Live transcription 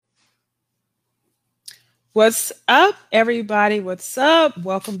What's up, everybody? What's up?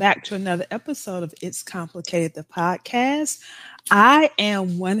 Welcome back to another episode of It's Complicated, the podcast. I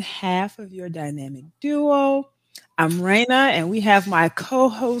am one half of your dynamic duo. I'm Raina, and we have my co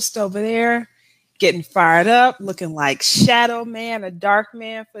host over there getting fired up, looking like Shadow Man, a dark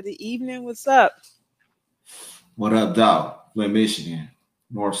man for the evening. What's up? What up, dog? Flint, Michigan,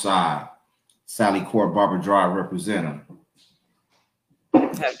 North Side, Sally Court Barber Drive representative.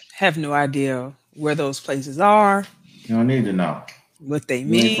 Have no idea where those places are, You don't need to know. what they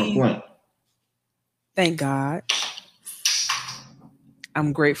You ain't from mean. Flint. Thank God.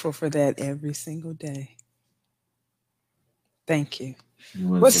 I'm grateful for that every single day. Thank you. You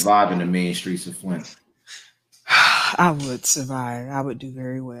wouldn't What's survive in the mean streets of Flint. I would survive. I would do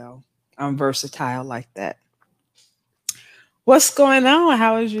very well. I'm versatile like that. What's going on?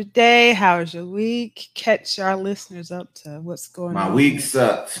 How is your day? How is your week? Catch our listeners up to what's going My on. week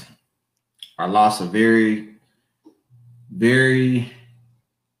sucked. I lost a very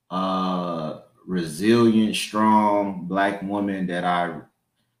resilient, strong black woman that I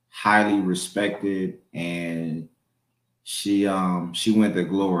highly respected, and she went to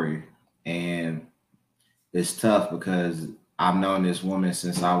glory. And it's tough because I've known this woman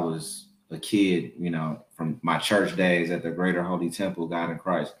since I was a kid, from my church days at the Greater Holy Temple, God in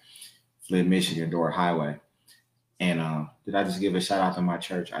Christ, Flint, Michigan, Dorr Highway. And did I just give a shout out to my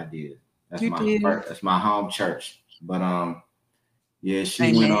church? I did. That's You did. that's my home church. But yeah, she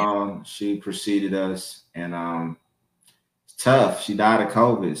Amen. went on, she preceded us, and it's tough. She died of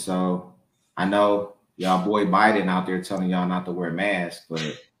COVID. So I know y'all boy Biden out there telling y'all not to wear masks, but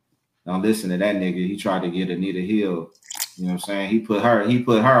don't listen to that nigga. He tried to get Anita Hill. You know what I'm saying? He put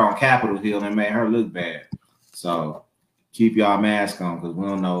her on Capitol Hill and made her look bad. So keep y'all mask on because we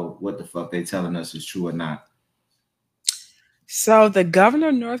don't know what the fuck they telling us is true or not. So the governor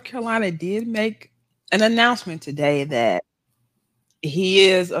of North Carolina did make an announcement today that he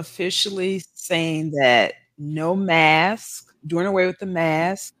is officially saying that no mask, doing away with the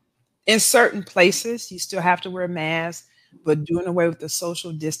mask. In certain places, you still have to wear a mask, but doing away with the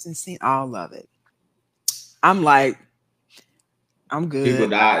social distancing, all of it. I'm like, I'm People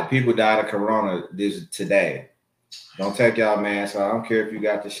good. died. People died of corona today. Don't take y'all masks off. I don't care if you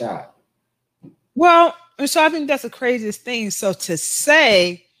got the shot. Well, and so I think that's the craziest thing. So to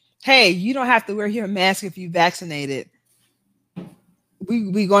say, hey, you don't have to wear your mask if you vaccinated.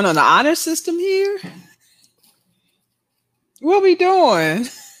 We going on the honor system here? What we doing?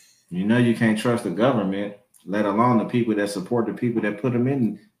 You know you can't trust the government, let alone the people that support the people that put them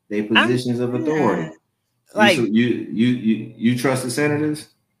in their I'm positions of authority. like, You trust the senators,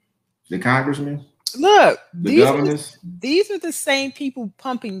 the congressmen, look, the governors? these are the same people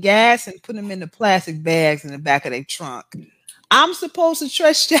pumping gas and putting them in the plastic bags in the back of their trunk. I'm supposed to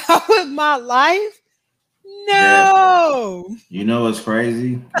trust y'all with my life? No. You know what's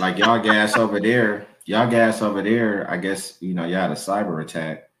crazy? Like y'all gas over there. I guess y'all had a cyber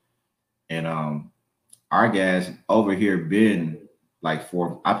attack, and our gas over here been like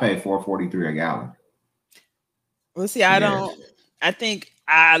I pay $4.43 a gallon. Well, see, I think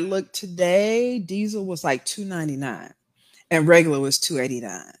I looked today, diesel was like $2.99 and regular was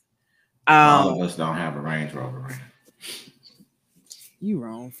 $2.89. All of us don't have a Range Rover, right? You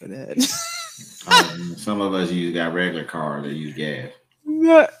wrong for that. Some of us got regular cars that use gas.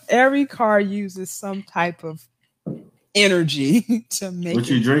 Every car uses some type of energy to make What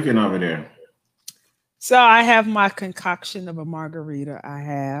you drinking over there? So I have my concoction of a margarita. I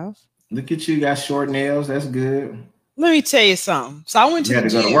have. Look at you, got short nails. That's good. Let me tell you something. So I went to You had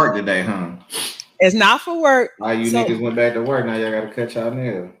to go to work today, huh? It's not for work. All you niggas went back to work. Now y'all got to cut y'all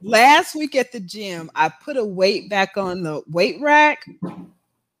nails. Last week at the gym, I put a weight back on the weight rack,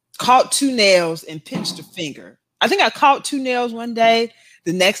 caught 2 nails, and pinched a finger. I think I caught 2 nails one day.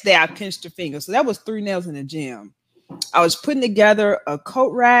 The next day, I pinched a finger. So that was 3 nails in the gym. I was putting together a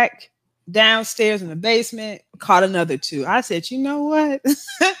coat rack downstairs in the basement, caught another 2. I said, you know what?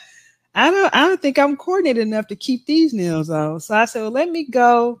 I don't think I'm coordinated enough to keep these nails on. So I said, well, let me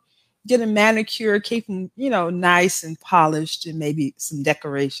go get a manicure, keep them, nice and polished and maybe some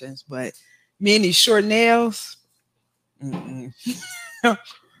decorations. But me and these short nails, I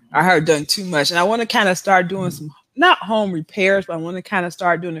heard done too much. And I want to kind of start doing some, not home repairs, but I want to kind of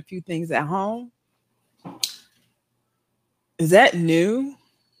start doing a few things at home. Is that new?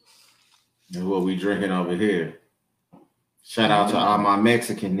 That's what we drinking over here. Shout out to all my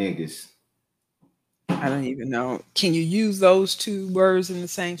Mexican niggas. I don't even know. Can you use those 2 words in the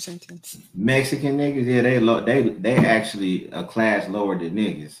same sentence? Mexican niggas, yeah, they actually a class lower than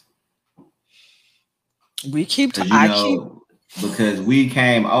niggas. We keep because we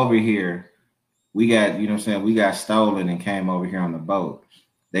came over here we got, you know what I'm saying, we got stolen and came over here on the boat.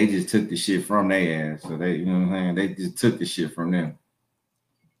 They just took the shit from their ass. So they, you know what I'm saying, they just took the shit from them.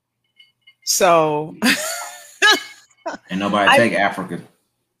 So and nobody take Africa.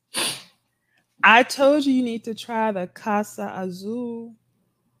 I told you need to try the Casa Azul.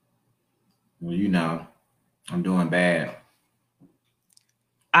 Well, you know, I'm doing bad.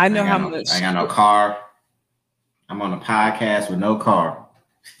 I know how much. I got no car. I'm on a podcast with no car.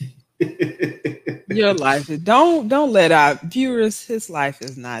 Your life is don't let our viewers. His life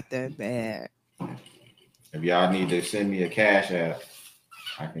is not that bad. If y'all need to send me a cash app,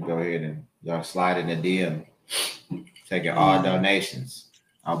 I can go ahead and y'all slide in the DM. Taking all donations.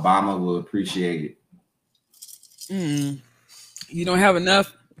 Obama will appreciate it. You don't have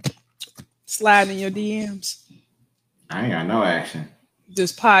enough sliding in your DMs. I ain't got no action.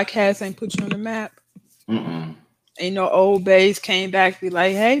 This podcast ain't put you on the map. Ain't no old bays came back be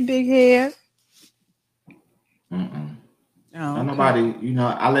like, hey, big head. Oh, okay. Nobody, you know,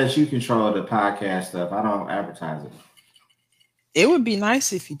 I let you control the podcast stuff. I don't advertise it. It would be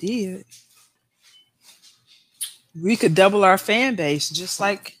nice if you did. We could double our fan base just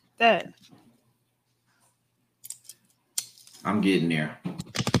like that. I'm getting there.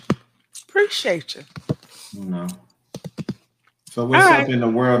 Appreciate you. You know. So what's up in the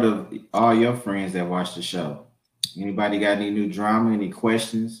world of all your friends that watch the show? Anybody got any new drama? Any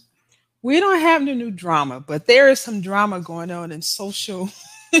questions? We don't have no new drama, but there is some drama going on in social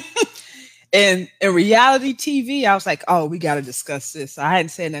and in reality TV. I was like, oh, we got to discuss this. I hadn't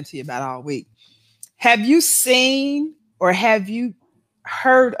said nothing to you about all week. Have you seen or have you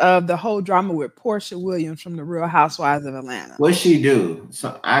heard of the whole drama with Portia Williams from the Real Housewives of Atlanta? What'd she do?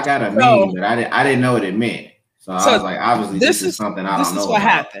 So I got a meme, but I didn't know what it meant. So I was like, obviously, this is something I don't know. This is what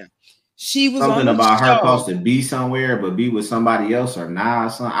happened. She was something about her supposed to be somewhere, but be with somebody else or not.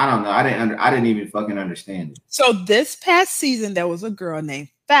 So I don't know. I didn't even fucking understand it. So this past season, there was a girl named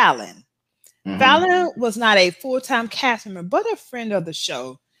Fallon. Fallon was not a full-time cast member, but a friend of the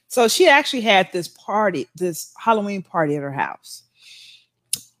show. So she actually had this party, this Halloween party at her house.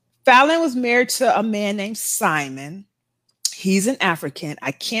 Fallon was married to a man named Simon. He's an African.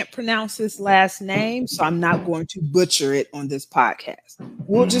 I can't pronounce his last name, so I'm not going to butcher it on this podcast.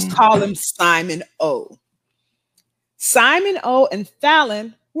 We'll just call him Simon O. Simon O and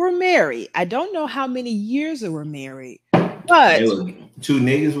Fallon were married. I don't know how many years they were married, but two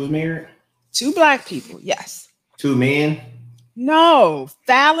niggas was married? Two black people, yes. Two men? No,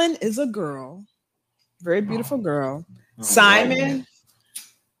 Fallon is a girl. Very beautiful girl. Simon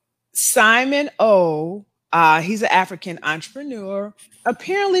O, he's an African entrepreneur,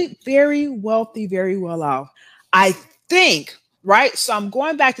 apparently very wealthy, very well off. I think, right? So I'm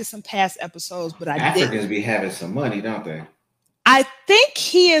going back to some past episodes, but Africans be having some money, don't they? I think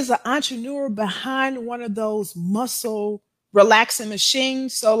he is an entrepreneur behind one of those muscle relaxing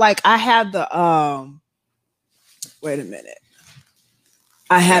machines. So like I have the wait a minute.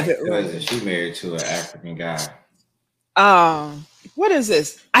 I have it right. She married to an African guy. What is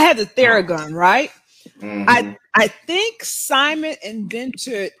this? I had the Theragun, right? I think Simon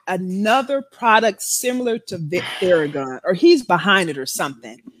invented another product similar to Theragun, or he's behind it or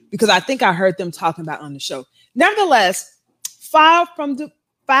something, because I think I heard them talking about it on the show. Nevertheless,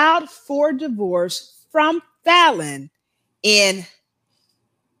 filed for divorce from Fallon in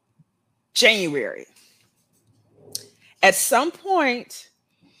January. At some point,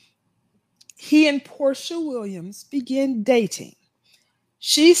 he and Portia Williams began dating.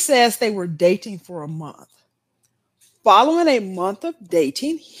 She says they were dating for a month. Following a month of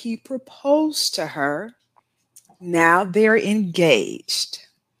dating, he proposed to her. Now they're engaged.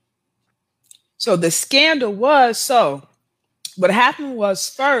 So the scandal was, what happened was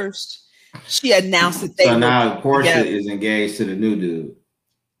first, she announced that they So now Portia is engaged to the new dude.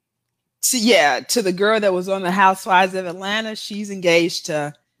 To the girl that was on the Housewives of Atlanta. She's engaged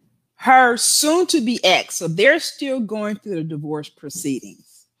to her soon-to-be ex. So they're still going through the divorce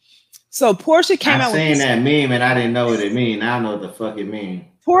proceedings. So Portia came out with... I seen that meme and I didn't know what it mean. I know what the fuck it mean.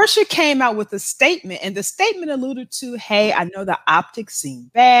 Portia came out with a statement, and the statement alluded to, hey, I know the optics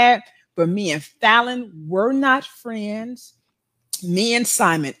seem bad, but me and Fallon were not friends. Me and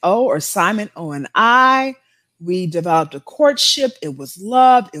Simon O, or Simon O and I, we developed a courtship. It was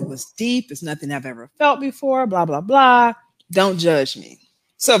love. It was deep. It's nothing I've ever felt before, blah, blah, blah. Don't judge me.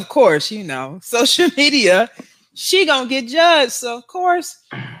 So, of course, social media, she gonna get judged. So, of course,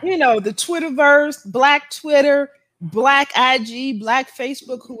 the Twitterverse, Black Twitter, Black IG, Black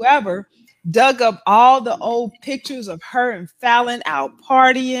Facebook, whoever, dug up all the old pictures of her and Fallon out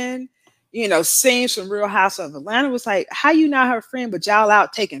partying, scenes from Real House of Atlanta. Was like, how you not her friend, but y'all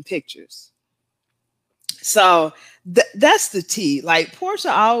out taking pictures? So that's the tea. Like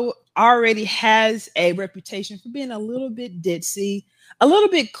Portia already has a reputation for being a little bit ditzy, a little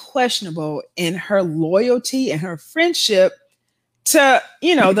bit questionable in her loyalty and her friendship to,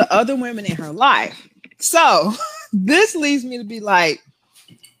 the other women in her life. So this leads me to be like,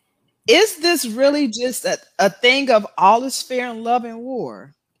 is this really just a thing of all is fair in love and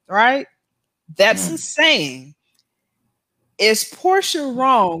war? Right? That's the saying. Is Portia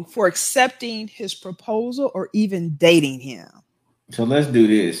wrong for accepting his proposal or even dating him? So let's do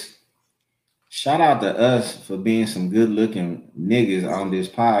this. Shout out to us for being some good looking niggas on this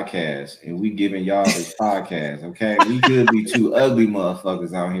podcast, and we giving y'all this podcast. Okay, we could be two ugly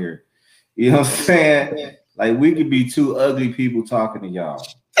motherfuckers out here. You know what I'm saying? Like we could be two ugly people talking to y'all.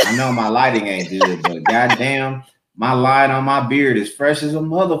 I know my lighting ain't good, but goddamn, my light on my beard is fresh as a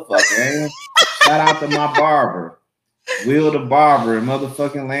motherfucker. Man. Shout out to my barber, Will the barber in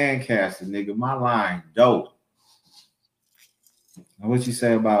motherfucking Lancaster, nigga. My line dope. What you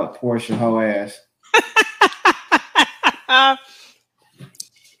say about Portia hoe ass?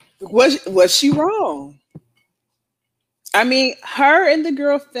 Was she wrong? I mean, her and the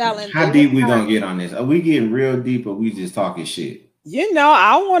girl Fallon. How deep we gonna get on this? Are we getting real deep or we just talking shit?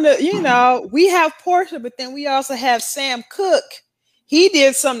 I want to, we have Portia, but then we also have Sam Cooke. He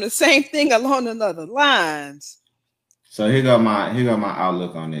did the same thing along another lines. So here got my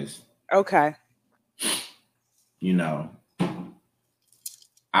outlook on this. Okay.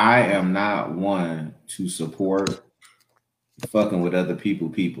 I am not one to support fucking with other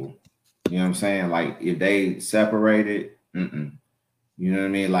people. You know what I'm saying? Like if they separated, you know what I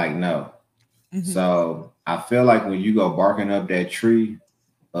mean? Like no. Mm-hmm. So I feel like when you go barking up that tree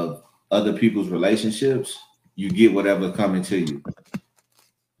of other people's relationships, you get whatever coming to you.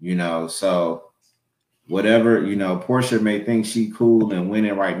 So whatever, Portia may think she cool and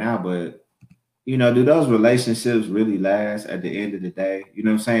winning right now, but do those relationships really last at the end of the day? You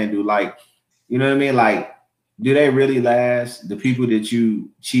know what I'm saying? Do they really last? The people that you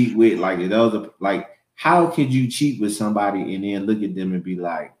cheat with, how could you cheat with somebody and then look at them and be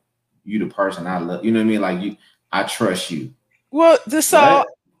like, you the person I love? You know what I mean? Like I trust you. Well, so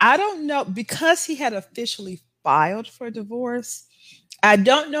I don't know, because he had officially filed for divorce. I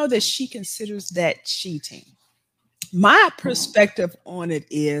don't know that she considers that cheating. My perspective on it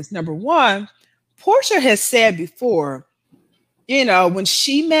is, number one, Portia has said before, when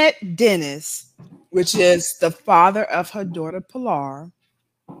she met Dennis, which is the father of her daughter Pilar,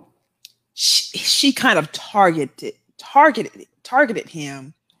 she kind of targeted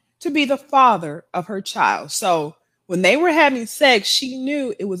him to be the father of her child. So when they were having sex, she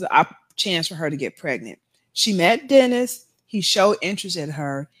knew it was a chance for her to get pregnant. She met Dennis. He showed interest in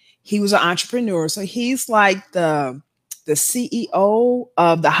her. He was an entrepreneur. So he's like the CEO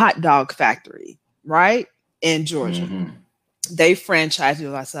of the hot dog factory, right? In Georgia. Mm-hmm. They franchised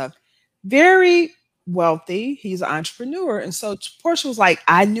all that stuff. Very wealthy. He's an entrepreneur. And so Portia was like,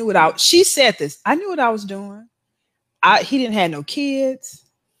 she said this, I knew what I was doing. He didn't have no kids.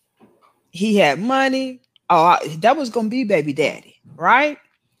 He had money. That was going to be baby daddy, right?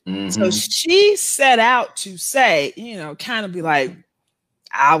 Mm-hmm. So she set out to say, kind of be like,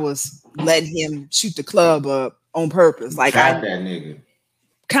 I was letting him shoot the club up on purpose. Like that nigga.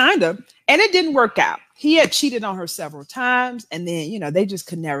 Kind of. And it didn't work out. He had cheated on her several times. And then, they just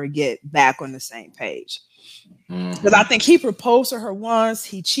could never get back on the same page. Because I think he proposed to her once.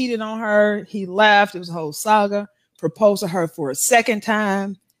 He cheated on her. He left. It was a whole saga. Proposed to her for a second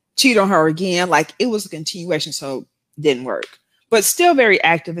time. Cheat on her again. Like it was a continuation. So it didn't work. But still very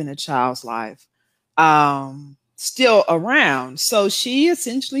active in a child's life. Still around. So she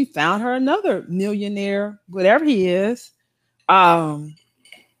essentially found her another millionaire, whatever he is. Why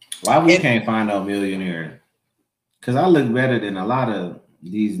we can't find no millionaire? Because I look better than a lot of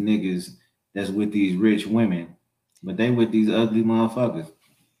these niggas that's with these rich women, but they with these ugly motherfuckers.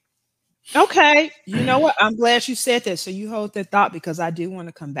 Okay. You know what? I'm glad you said that. So you hold that thought, because I do want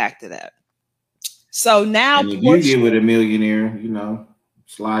to come back to that. So now, and if you get with a millionaire,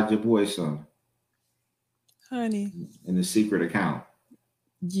 slide your boy some. Honey. In the secret account.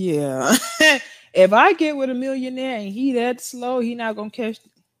 Yeah. If I get with a millionaire and he that slow, he not going to catch.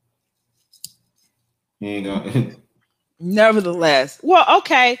 He ain't going to. Nevertheless. Well,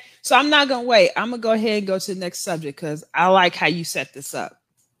 okay. So I'm not going to wait. I'm going to go ahead and go to the next subject, because I like how you set this up.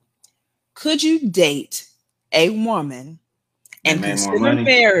 Could you date a woman and consider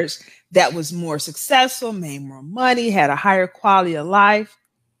marriage that was more successful, made more money, had a higher quality of life,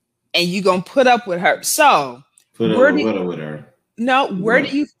 and you gonna put up with her? So where with her? No, where do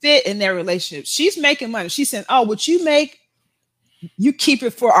you fit in their relationship? She's making money. She's saying, "Oh, what you make, you keep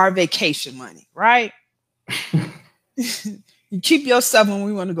it for our vacation money, right?" You keep yourself when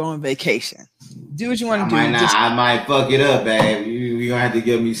we want to go on vacation. Do what you want to do. I might fuck it up, babe. You gonna have to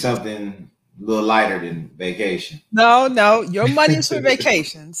give me something a little lighter than vacation. No. Your money is for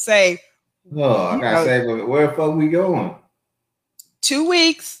vacation. Say, I gotta say, where the fuck we going? 2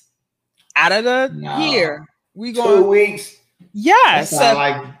 weeks out of the year. We going 2 weeks. Yeah, so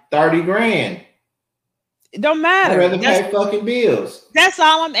like 30 grand. It don't matter. I'd rather pay fucking bills. That's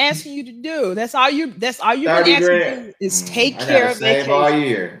all I'm asking you to do. That's all you've been asking to do is take care of save vacation. all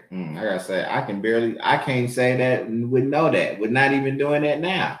year. I gotta say, I can't say that and would know that. We're not even doing that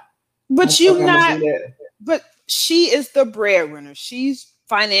now. But but she is the breadwinner. She's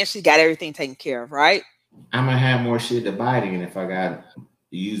financially got everything taken care of, right? I'm gonna have more shit to buy in if I got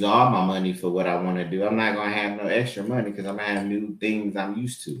use all my money for what I want to do. I'm not gonna have no extra money because I'm gonna have new things I'm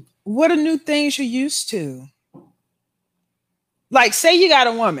used to. What are new things you're used to? Like, say you got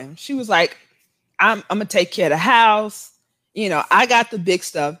a woman. She was like, I'm gonna take care of the house. I got the big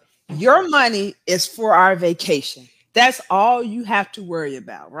stuff. Your money is for our vacation. That's all you have to worry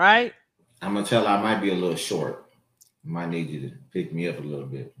about, right? I'm gonna tell her I might be a little short. I might need you to pick me up a little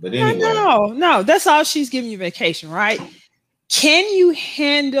bit. But anyway. No. That's all she's giving you vacation, right? Can you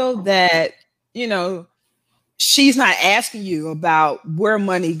handle that? She's not asking you about where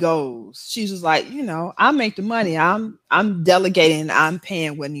money goes. She's just like, I make the money. I'm delegating. I'm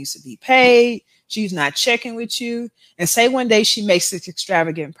paying what needs to be paid. She's not checking with you. And say one day she makes this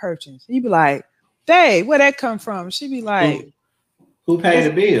extravagant purchase. You'd be like, babe, where'd that come from? She'd be like, who paid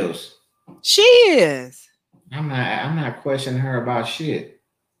the bills? She is. I'm not questioning her about shit.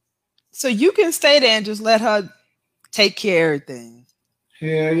 So you can stay there and just let her take care of things.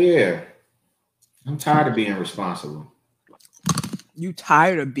 Hell yeah. I'm tired of being responsible. You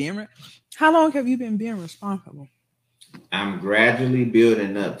tired of being? How long have you been being responsible? I'm gradually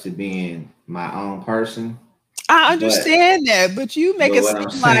building up to being my own person. I understand that, but you make it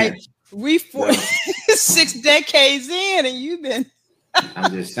seem like we 6 decades in and you've been.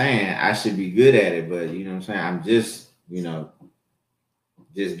 I'm just saying I should be good at it, but you know what I'm saying? I'm just,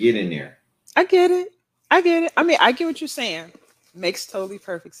 just getting there. I get it. I mean, I get what you're saying. Makes totally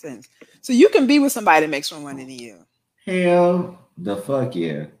perfect sense. So you can be with somebody that makes more money than you. Hell the fuck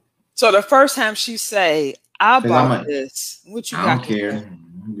yeah. So the first time she say, I bought this, what you got? I don't care. I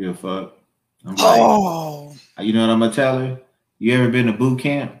don't give a fuck. You know what I'm gonna tell her? You ever been to boot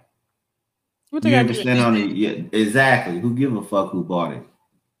camp? What you ever stand on it? Yeah, exactly. Who give a fuck who bought it?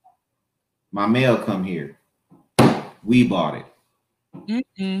 My mail come here. We bought it.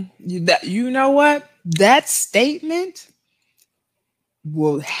 You know what? That statement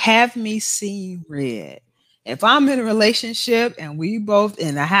will have me seeing red. If I'm in a relationship and we both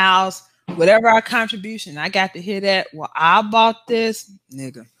in the house, whatever our contribution, I got to hear that. Well, I bought this,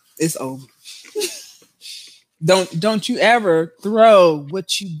 nigga. It's over. Don't you ever throw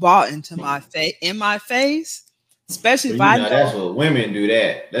what you bought into my face, especially if I know. That's what women do.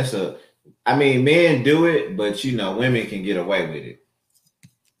 Men do it, but women can get away with it.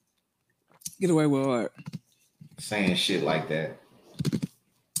 Get away with what? Saying shit like that.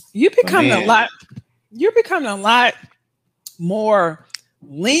 You're becoming a lot more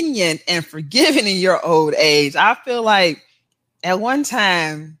lenient and forgiving in your old age. I feel like at one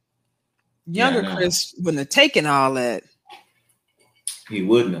time, younger Chris wouldn't have taken all that. He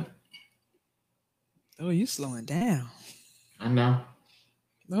wouldn't have. Oh, you slowing down. I know.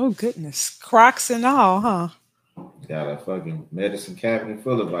 Oh, goodness. Crocs and all, huh? Got a fucking medicine cabinet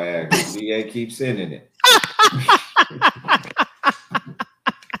full of Viagra. VA keeps sending it.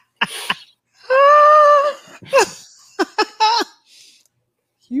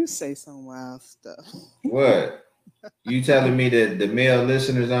 You say some wild stuff. What? You telling me that the male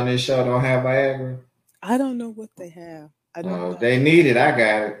listeners on this show don't have Viagra? I don't know what they have. I don't know. If they need it, I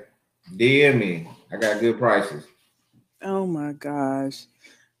got it. DM me. I got good prices. Oh my gosh.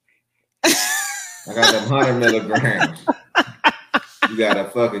 I got them 100 milligrams. You gotta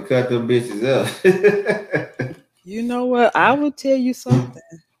fucking cut them bitches up. You know what? I will tell you something.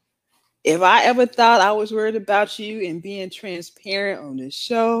 If I ever thought I was worried about you and being transparent on this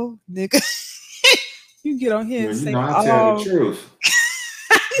show, nigga, you get on here and say, I tell the truth.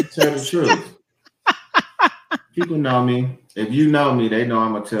 I tell the truth. People know me. If you know me, they know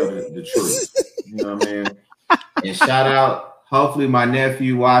I'm gonna tell the truth. You know what I mean? And shout out, hopefully my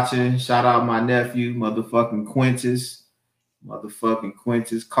nephew watching. Shout out my nephew, motherfucking Quintus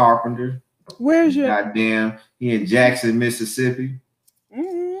Carpenter. Where's your goddamn? He in Jackson, Mississippi.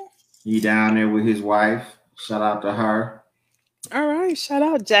 Mm-hmm. He down there with his wife. Shout out to her. All right, shout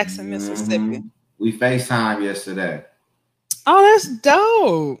out Jackson, Mississippi. We FaceTime yesterday. Oh, that's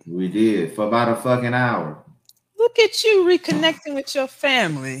dope. We did for about a fucking hour. Look at you reconnecting with your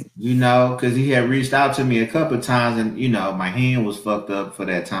family. You know, because he had reached out to me a couple of times, and you know, my hand was fucked up for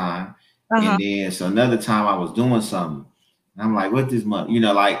that time. Uh-huh. And then so another time I was doing something. And I'm like, what this month? You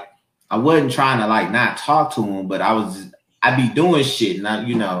know, like I wasn't trying to like not talk to him, but I'd be doing shit. And I,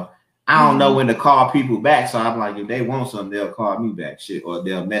 you know, I don't know when to call people back. So I'm like, if they want something, they'll call me back, shit, or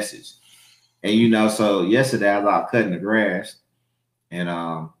they'll message. And you know, so yesterday I was out cutting the grass, and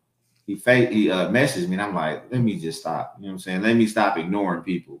he messaged me, and I'm like, let me just stop. You know what I'm saying? Let me stop ignoring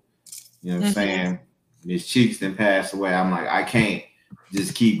people. You know what I'm saying? Miss Cheeks then passed away. I'm like, I can't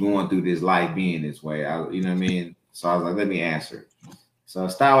just keep going through this life being this way. You know what I mean? So I was like, let me answer. So I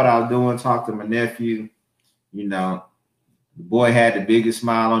started what I was doing, talked to my nephew. You know, the boy had the biggest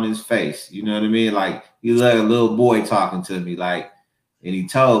smile on his face. You know what I mean? Like he was like a little boy talking to me, like, and he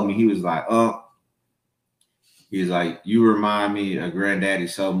told me, he was like, he's like, you remind me of granddaddy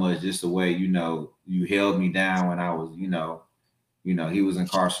so much, just the way, you know, you held me down when I was, you know, he was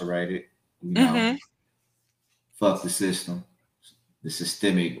incarcerated, you know, fuck the system, the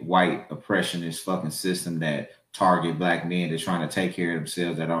systemic white oppressionist fucking system that target black men that's trying to take care of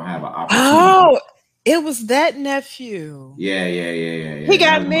themselves, that don't have an opportunity. Oh, it was that nephew. Yeah. He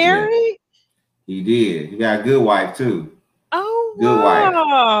got married? Yeah. He did. He got a good wife too. Oh, good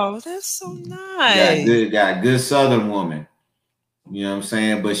wow. Wife. That's so nice. Got a good Southern woman. You know what I'm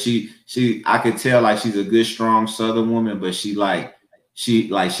saying? But she I could tell like she's a good, strong Southern woman, but she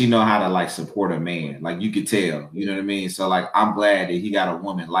know how to like support a man. Like you could tell, you know what I mean? So like I'm glad that he got a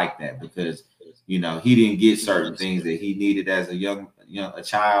woman like that, because you know he didn't get certain things that he needed as a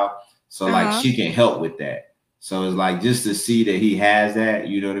child. So like she can help with that. So it's like just to see that he has that,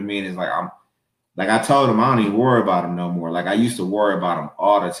 you know what I mean? It's like I told him I don't even worry about him no more. Like I used to worry about him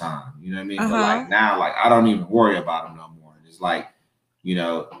all the time, you know what I mean? But like now, like I don't even worry about him no more. It's like, you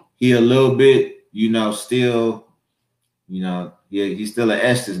know, he a little bit, you know, still, you know, he's still an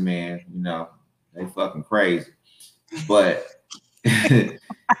Estes man, you know, they fucking crazy. But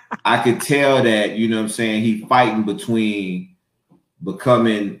I could tell that, you know what I'm saying, he fighting between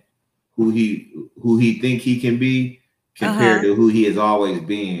becoming who he think he can be compared to who he has always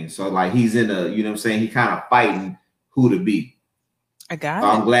been. So like he's in a, you know what I'm saying, he kind of fighting who to be. I got it.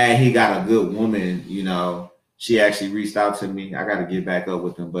 I'm glad he got a good woman, you know. She actually reached out to me. I got to get back up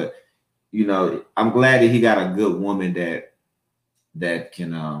with him, but you know, I'm glad that he got a good woman that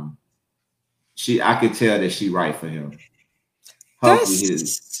can I could tell that she right for him. Hopefully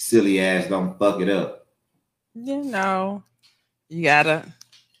his silly ass don't fuck it up. You know, you gotta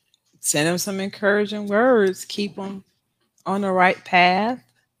send him some encouraging words, keep him on the right path.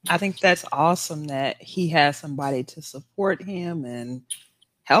 I think that's awesome that he has somebody to support him and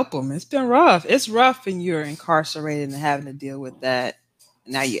help him. It's been rough. It's rough when you're incarcerated and having to deal with that.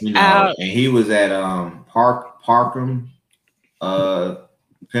 Now you're out. And he was at Parkham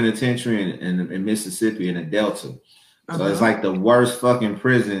Penitentiary in Mississippi in the Delta. So it's like the worst fucking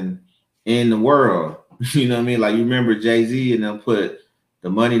prison in the world. You know what I mean? Like you remember Jay-Z and them put the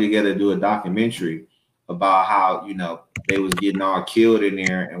money together to do a documentary about how, you know, they was getting all killed in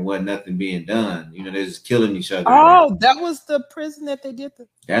there and wasn't nothing being done. You know, they're just killing each other. Oh, that was the prison that they did.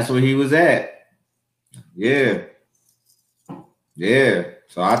 That's where he was at. Yeah.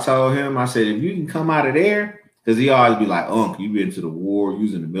 So I told him, I said, if you can come out of there, because he always be like, you been to the war, you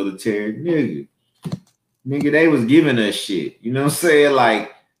was in the military. Nigga, they was giving us shit. You know what I'm saying?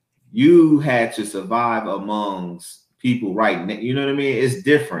 Like, you had to survive amongst people right now. You know what I mean? It's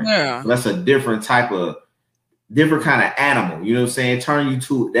different. Yeah. That's a different kind of animal. You know what I'm saying?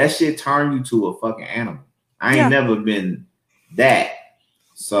 That shit turn you to a fucking animal. I ain't never been that.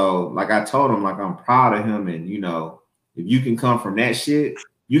 So, like I told him, like I'm proud of him. And, you know, if you can come from that shit,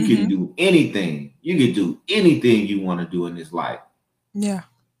 you can do anything. You can do anything you want to do in this life. Yeah.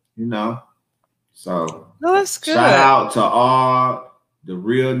 You know? So, that's good. Shout out to all the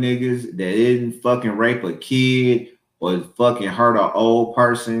real niggas that didn't fucking rape a kid or fucking hurt an old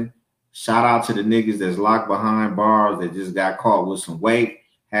person. Shout out to the niggas that's locked behind bars that just got caught with some weight,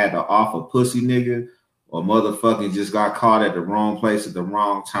 had to offer pussy nigga, or motherfucking just got caught at the wrong place at the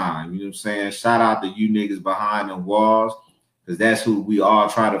wrong time. You know what I'm saying? Shout out to you niggas behind them walls, because that's who we all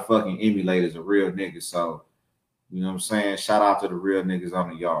try to fucking emulate as a real nigga. So, you know what I'm saying? Shout out to the real niggas on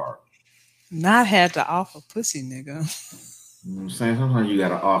the yard. Not had to offer pussy nigga. You know what I'm saying? Sometimes you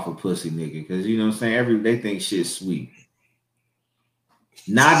gotta offer pussy nigga, because you know what I'm saying, they think shit's sweet.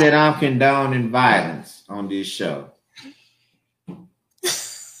 Not that I'm condoning violence on this show.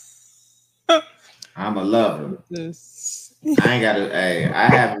 I'm a lover. I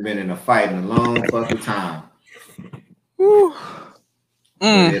haven't been in a fight in a long fucking time. Whew.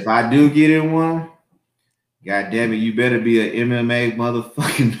 But if I do get in one, God damn it, you better be an MMA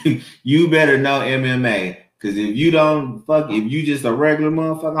motherfucking. You better know MMA. Cause if you don't if you just a regular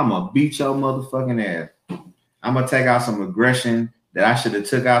motherfucker, I'm gonna beat your motherfucking ass. I'm gonna take out some aggression that I should have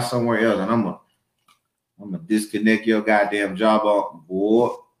took out somewhere else, and I'm gonna disconnect your goddamn jawbone, boy.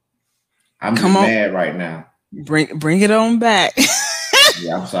 I'm just mad right now. Bring it on back.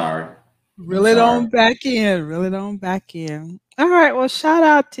 Yeah, I'm sorry. Reel it on back in. Reel it on back in. All right. Well, shout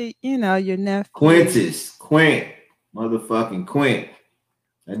out to your nephew. Quint. Motherfucking Quint.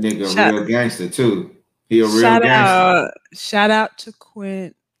 That nigga a real gangster too. He a real gangster. Shout out to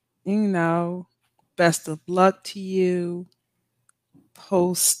Quint. Best of luck to you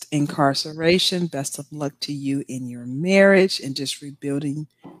post incarceration. Best of luck to you in your marriage and just building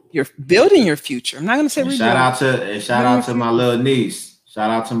your future. I'm not gonna say shout out to my little niece. Shout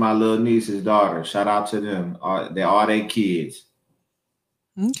out to my little niece's daughter. Shout out to them. They're all their kids.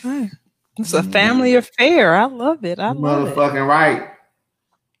 Okay. It's a family affair. I love it. I love it. Motherfucking right.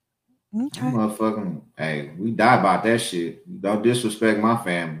 Okay. Motherfucking, hey, we die about that shit. Don't disrespect my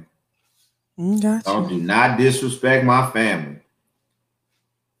family. Gotcha. Do not disrespect my family.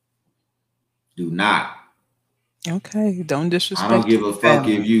 Do not. Okay, don't disrespect. I don't give a fuck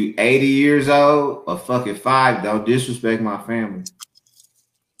if you 80 years old or fucking 5. Don't disrespect my family.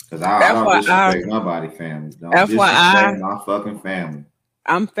 Because I don't disrespect nobody's family. Don't disrespect my fucking family.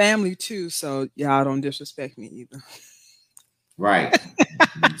 I'm family too, so y'all don't disrespect me either. Right.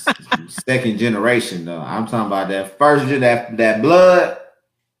 Second generation though. I'm talking about that first generation, that blood.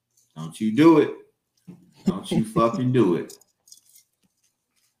 Don't you do it. Don't you fucking do it.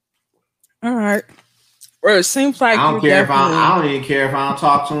 All right. Well, it seems like I don't care I don't even care if I don't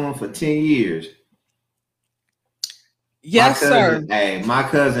talk to him for 10 years. Yes, sir. Hey, my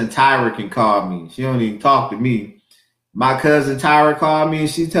cousin Tyra can call me. She don't even talk to me. My cousin Tyra called me and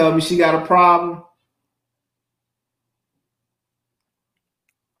she told me she got a problem.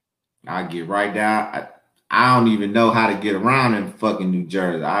 I get right down. I don't even know how to get around in fucking New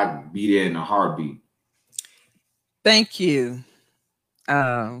Jersey. I'd be there in a heartbeat. Thank you.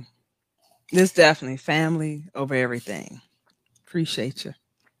 This definitely family over everything. Appreciate you.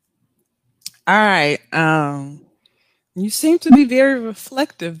 All right. You seem to be very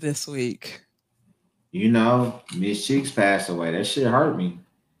reflective this week. Miss Cheeks passed away. That shit hurt me.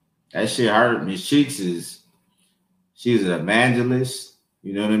 That shit hurt. Miss Cheeks she's an evangelist.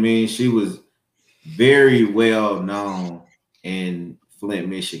 You know what I mean? She was very well known in Flint,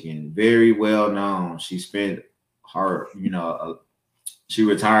 Michigan. Very well known. She spent her, she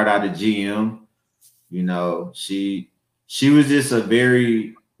retired out of GM. She was just a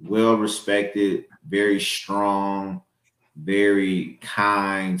very well respected, very strong, very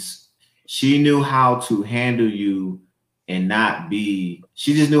kind. She knew how to handle you and not be.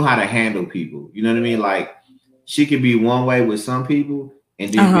 She just knew how to handle people. You know what I mean? Like she could be one way with some people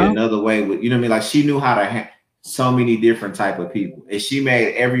and then be another way with. You know what I mean? Like she knew how to so many different type of people, and she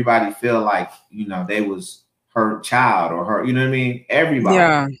made everybody feel like they was her child or her. You know what I mean? Everybody.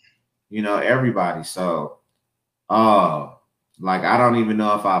 Yeah. Everybody. So, like I don't even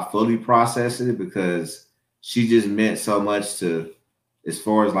know if I fully processed it because she just meant so much to, as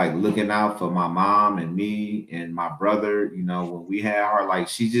far as like looking out for my mom and me and my brother. When we had her, like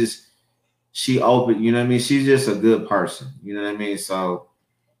she opened. You know what I mean? She's just a good person. You know what I mean? So.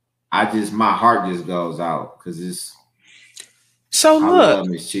 My heart just goes out because it's. So look, I love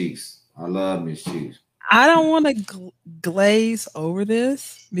Miss Cheeks. I don't want to glaze over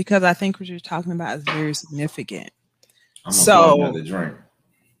this because I think what you're talking about is very significant. I'm gonna pour another drink.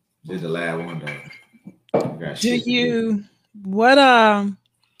 Did the last one though.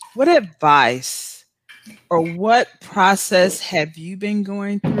 What advice or what process have you been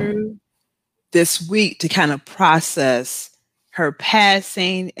going through this week to kind of process her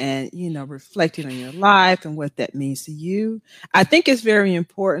passing and, reflecting on your life and what that means to you? I think it's very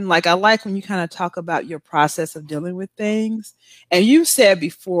important. Like, I like when you kind of talk about your process of dealing with things. And you said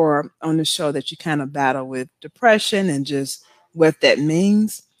before on the show that you kind of battle with depression and just what that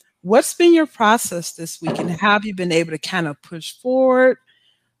means. What's been your process this week and how have you been able to kind of push forward?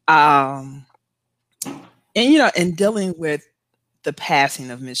 And dealing with the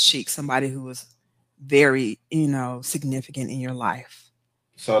passing of Miss Cheeks, somebody who was very, significant in your life.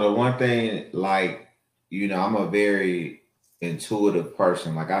 So the one thing, like, I'm a very intuitive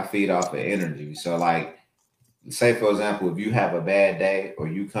person. Like I feed off of energy. So like, say for example, if you have a bad day or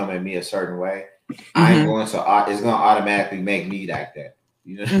you come at me a certain way, I ain't going to, it's going to automatically make me like that.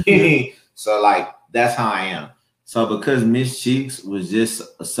 You know what I mean? So like, that's how I am. So because Miss Cheeks was just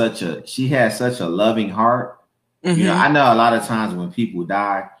she had such a loving heart You know, Mm-hmm. I know a lot of times when people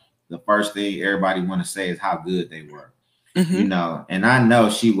die, the first thing everybody want to say is how good they were. You Mm-hmm. know, and I know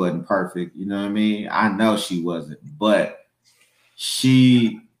she wasn't perfect. You know what I mean? I know she wasn't, but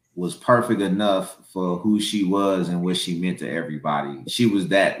she was perfect enough for who she was and what she meant to everybody. She was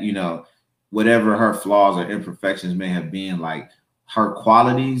that, you know, whatever her flaws or imperfections may have been, like her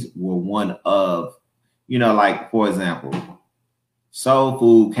qualities were one of, you know, like for example, Soul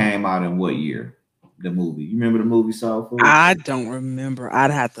Food came out in what year? The movie. You remember the movie Soul Food? I don't remember.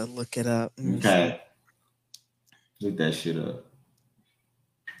 I'd have to look it up. Let me see. Okay. Look that shit up.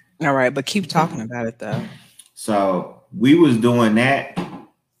 All right, but keep talking about it though. So we was doing that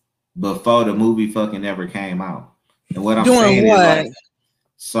before the movie fucking ever came out. And what I'm Doing saying is what? like,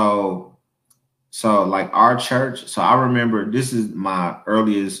 so like our church, so I remember this is my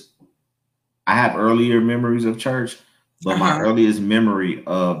earliest, I have earlier memories of church, but my earliest memory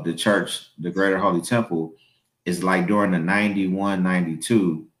of the church, the Greater Holy Temple, is like during the 91,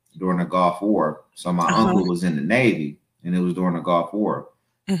 92, during the Gulf War. So my uncle was in the Navy and it was during the Gulf War.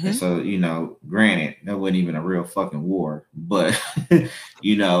 And so, you know, granted, that wasn't even a real fucking war, but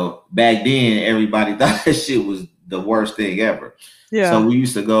you know, back then everybody thought that shit was the worst thing ever. Yeah. So we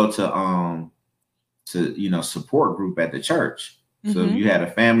used to go to you know, support group at the church. So if you had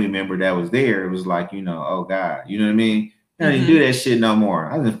a family member that was there, it was like, you know, oh God, you know what I mean? They don't even do that shit no more.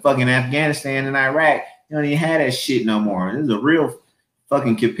 I was in fucking Afghanistan and Iraq. You don't even have that shit no more. This is a real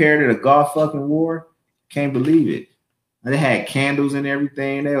fucking compared to the Gulf fucking war. Can't believe it. They had candles and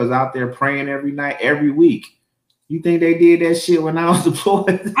everything. They was out there praying every night, every week. You think they did that shit when I was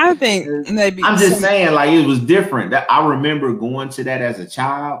deployed? I think maybe. I'm just saying, like, it was different. I remember going to that as a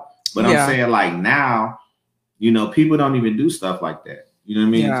child, but I'm saying, like, now, you know, people don't even do stuff like that. You know what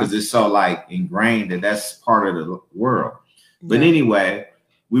I mean? Because it's so, like, ingrained that that's part of the world. But anyway,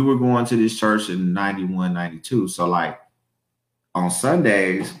 we were going to this church in 91, 92. So, like, on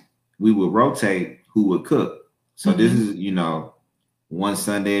Sundays, we would rotate who would cook. So this is, you know, one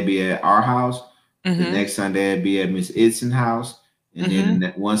Sunday it'd be at our house, the next Sunday it'd be at Miss Idson's house, and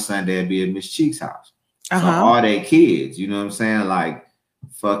then one Sunday it'd be at Miss Cheek's house. So all they kids, you know what I'm saying? Like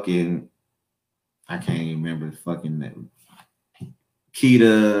fucking, I can't even remember the fucking name.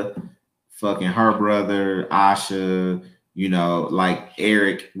 Keita, fucking her brother, Asha, you know, like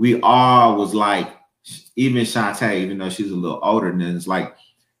Eric. We all was like, even Shantae, even though she's a little older than us, like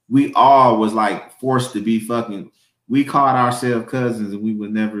we all was like forced to be fucking, we called ourselves cousins and we were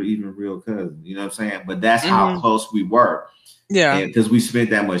never even real cousins. You know what I'm saying? But that's how close we were. Yeah. Because we spent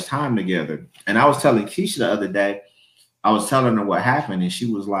that much time together. And I was telling Keisha the other day, I was telling her what happened. And she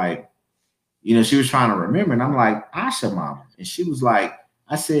was like, you know, she was trying to remember. And I'm like, Asha mama. And she was like,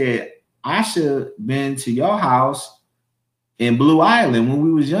 I said, Asha been to your house in Blue Island when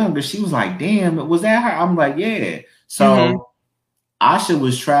we was younger. She was like, damn, was that her? I'm like, yeah. So Asha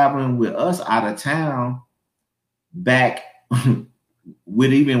was traveling with us out of town back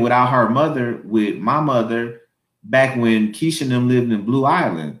with even without her mother, with my mother, back when Keisha and them lived in Blue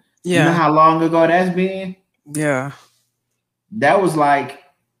Island. Yeah. You know how long ago that's been? Yeah. That was like,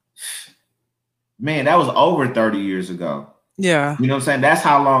 man, that was over 30 years ago. Yeah. You know what I'm saying? That's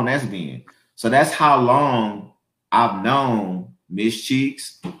how long that's been. So that's how long I've known Miss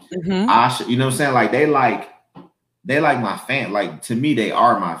Cheeks, Asha, you know what I'm saying? Like they like my fam. Like to me, they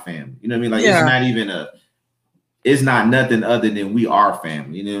are my family. You know what I mean? Like it's not even it's not nothing other than we are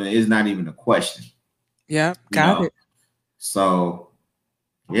family. You know, it's not even a question. Yeah, got it. So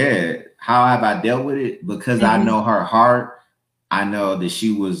yeah, how have I dealt with it? Because I know her heart. I know that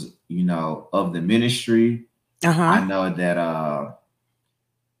she was, you know, of the ministry. I know that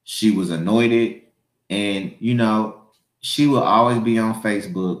she was anointed, and you know, she will always be on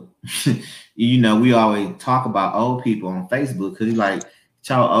Facebook. You know, we always talk about old people on Facebook because he's like,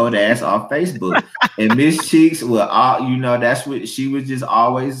 y'all old ass off Facebook. And Miss Cheeks will all, you know, that's what she would just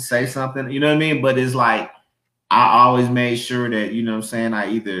always say something, you know what I mean? But it's like I always made sure that, you know what I'm saying, I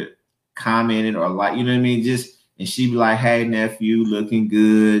either commented or like, you know what I mean? Just, and she'd be like, hey nephew, looking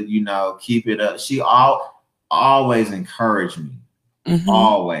good, you know, keep it up. She always encouraged me.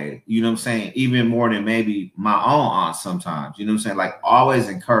 Always, you know what I'm saying? Even more than maybe my own aunt sometimes, you know what I'm saying? Like always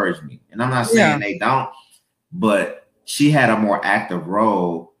encourage me. And I'm not saying they don't, but she had a more active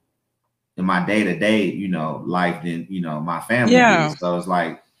role in my day-to-day, you know, life than, you know, my family did. So it's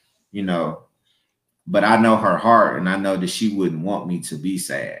like, you know, but I know her heart and I know that she wouldn't want me to be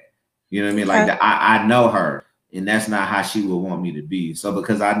sad. You know what I mean? Like I know her and that's not how she would want me to be. So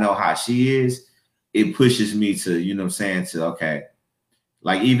because I know how she is, it pushes me to, you know what I'm saying, to, okay,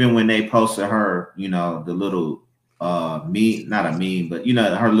 like even when they posted her, you know, the little meme, not a meme, but you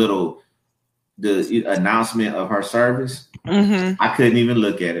know, her little the announcement of her service, Mm-hmm. I couldn't even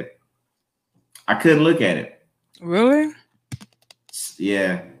look at it. I couldn't look at it. Really?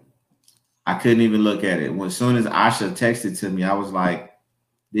 Yeah, I couldn't even look at it. When as soon as Asha texted to me, I was like,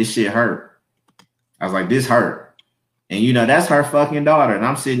 "This shit hurt." I was like, "This hurt," and that's her fucking daughter, and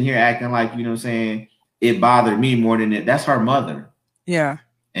I'm sitting here acting like what I'm saying, it bothered me more than it. That's her mother. Yeah.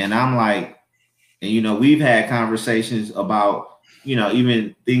 And I'm like, and we've had conversations about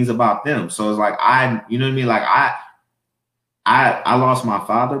even things about them. So it's like you know what I mean? Like I lost my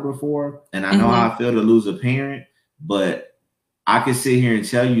father before, and I know how I feel to lose a parent, but I can sit here and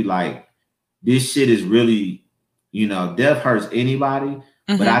tell you like this shit is really, death hurts anybody,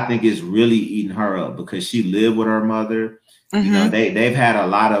 but I think it's really eating her up because she lived with her mother. They've had a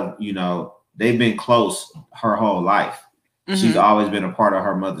lot of, they've been close her whole life. She's always been a part of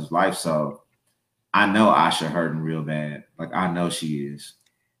her mother's life. So I know Asha hurting real bad. Like I know she is.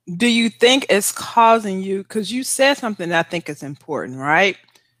 Do you think it's causing you, because you said something that I think is important, right?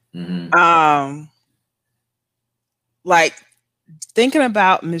 Like thinking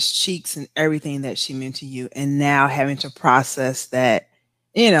about Miss Cheeks and everything that she meant to you, and now having to process that,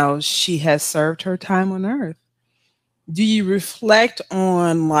 she has served her time on earth. Do you reflect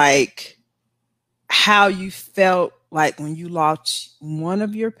on like how you felt like when you lost one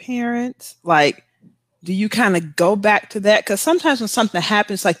of your parents? Like, do you kind of go back to that? Because sometimes when something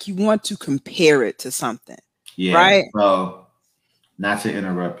happens, like you want to compare it to something. Yeah. Right. So, not to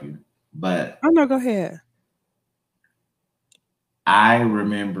interrupt you, but no, go ahead. I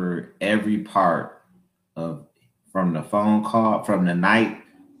remember every part from the phone call, from the night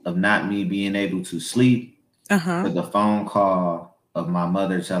of not me being able to sleep, to the phone call of my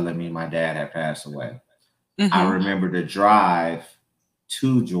mother telling me my dad had passed away. I remember the drive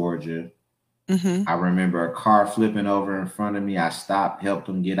to Georgia. I remember a car flipping over in front of me. I stopped, helped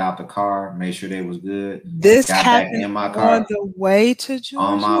them get out the car, made sure they was good. This got happened back in my car on the way to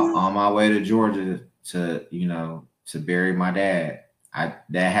Georgia. On my way to Georgia to to bury my dad.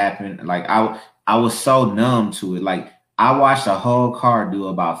 That happened. Like I was so numb to it. Like I watched a whole car do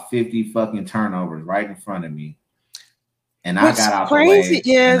about 50 fucking turnovers right in front of me, and I got out the way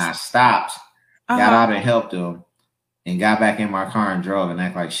and I stopped, got out and helped them, and got back in my car and drove and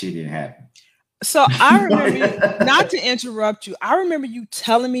act like shit didn't happen. So I remember, not to interrupt you, I remember you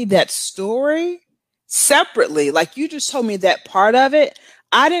telling me that story separately. Like you just told me that part of it.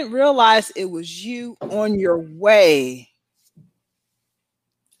 I didn't realize it was you on your way.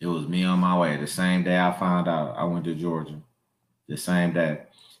 It was me on my way. The same day I found out, I went to Georgia. The same day.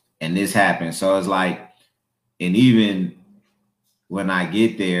 And this happened. So it's like, and even when I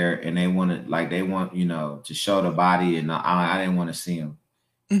get there and they want, to show the body, and I didn't want to see him.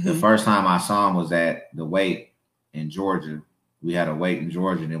 The first time I saw him was at the wake in Georgia. We had a wake in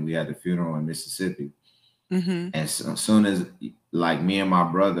Georgia, and then we had the funeral in Mississippi. And so, as soon as, like, me and my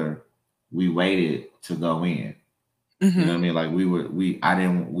brother, we waited to go in. You know what I mean? Like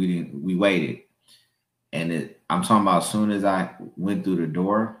we waited. And I'm talking about as soon as I went through the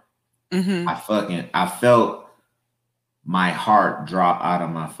door, I felt my heart drop out of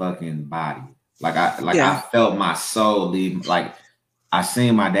my fucking body. I felt my soul leave. Like I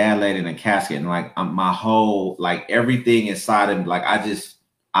seen my dad laid in a casket, and like my whole, like everything inside of me, like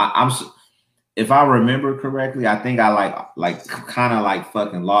I'm if I remember correctly, I think I like kind of like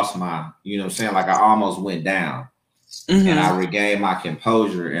fucking lost my, you know what I'm saying? Like I almost went down, and I regained my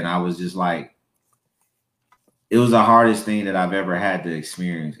composure, and I was just like, it was the hardest thing that I've ever had to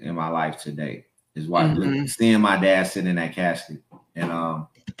experience in my life to date. Is why seeing my dad sitting in that casket, and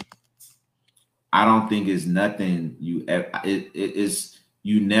I don't think it's nothing it is,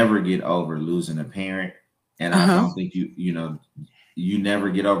 you never get over losing a parent, and I don't think you never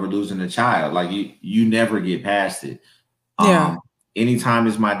get over losing a child. Like you never get past it. Anytime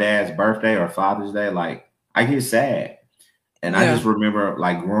it's my dad's birthday or Father's Day, like I get sad. And I just remember,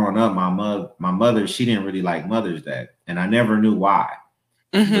 like, growing up, my mother, she didn't really like Mother's Day, and I never knew why.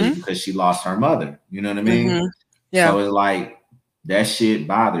 Because she lost her mother. You know what I mean? So it's like that shit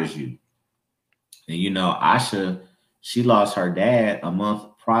bothers you. And Asha, she lost her dad a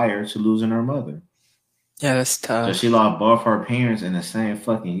month prior to losing her mother. Yeah, that's tough. So she lost both her parents in the same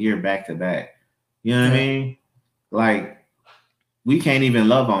fucking year back to back. You know what I mean? Like, we can't even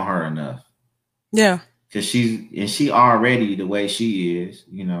love on her enough. Yeah. Because she already the way she is,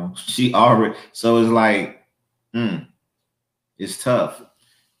 she already, so it's like, it's tough.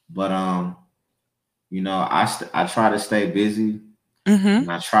 But I try to stay busy,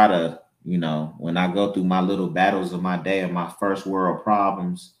 and I try to, when I go through my little battles of my day and my first world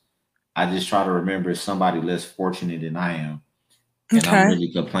problems, I just try to remember somebody less fortunate than I am, and I'm Okay.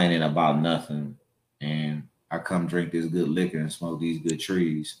 really complaining about nothing. And I come drink this good liquor and smoke these good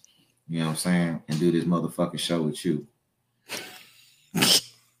trees. You know what I'm saying? And do this motherfucking show with you.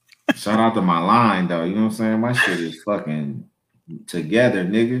 Shout out to my line though. You know what I'm saying? My shit is fucking together,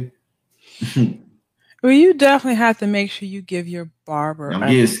 nigga. Well, you definitely have to make sure you give your barber I'm a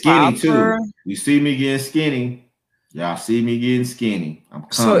getting skinny proper. too. You see me getting skinny. Y'all see me getting skinny. I'm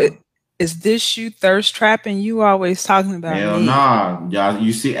So coming. is this you thirst trapping? You always talking about Hell me. nah. Y'all,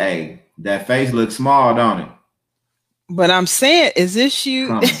 you see, hey, that face looks small, don't it? But I'm saying, is this you?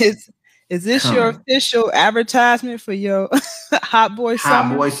 Coming. Is this your official advertisement for your hot boy summer?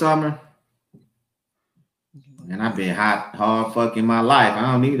 Hot boy summer. And I've been hot hard fucking my life. I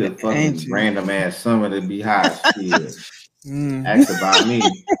don't need a fucking random ass summer to be hot as shit. Ask about me.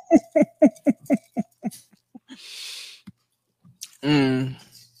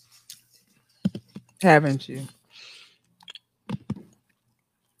 Haven't you?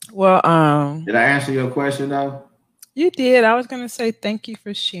 Well, did I answer your question though? You did. I was gonna say thank you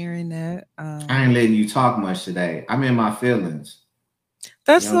for sharing that. I ain't letting you talk much today. I'm in my feelings.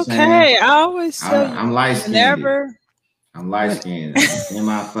 That's you know okay. I always tell you. I'm light skinned. I'm light skinned. In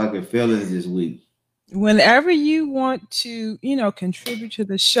my fucking feelings this week. Whenever you want to, contribute to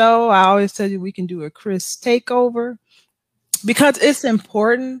the show, I always tell you we can do a Chris takeover because it's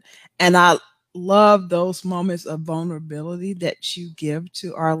important, and I love those moments of vulnerability that you give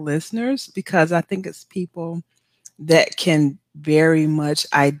to our listeners because I think it's people that can very much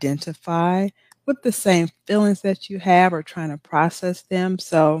identify with the same feelings that you have or trying to process them.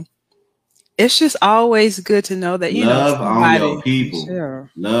 So it's just always good to know that, love on your people.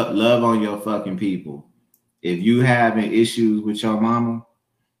 Sure. Love on your fucking people. If you having issues with your mama,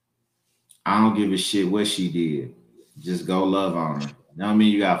 I don't give a shit what she did. Just go love on her. Don't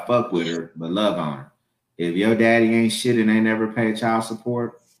mean you got fuck with her, but love on her. If your daddy ain't shit and ain't never paid child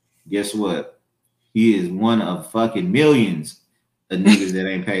support, guess what? He is one of fucking millions of niggas that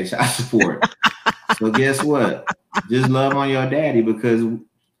ain't paid child support. So guess what? Just love on your daddy because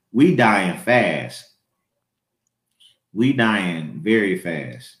we dying fast. We dying very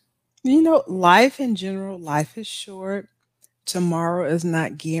fast. Life in general, life is short. Tomorrow is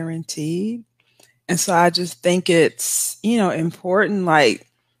not guaranteed. And so I just think it's, important, like,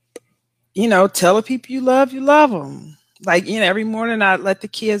 tell the people you love them. Like, every morning I let the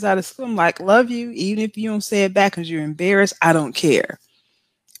kids out of school. I'm like, love you. Even if you don't say it back because you're embarrassed, I don't care.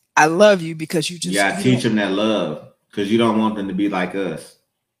 I love you because you just... Yeah, teach them that love because you don't want them to be like us.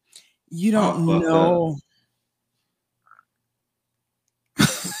 You don't know.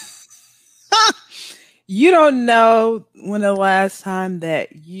 You don't know when the last time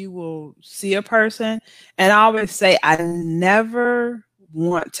that you will see a person. And I always say, I never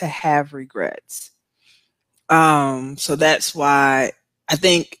want to have regrets. So that's why I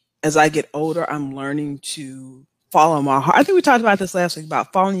think as I get older, I'm learning to follow my heart. I think we talked about this last week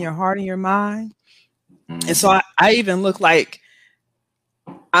about following your heart and your mind. Mm-hmm. And so I even look like,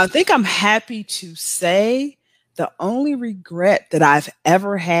 I think I'm happy to say the only regret that I've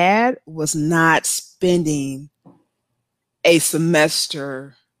ever had was not spending a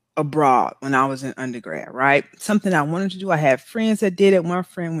semester abroad when I was in undergrad, right? Something I wanted to do. I had friends that did it. One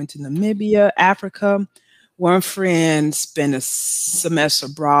friend went to Namibia, Africa. One friend spent a semester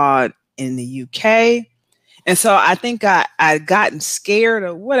abroad in the UK. And so I think I'd gotten scared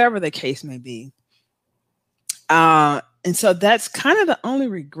or whatever the case may be. And so that's kind of the only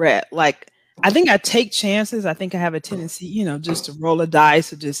regret. Like, I think I take chances. I think I have a tendency, just to roll a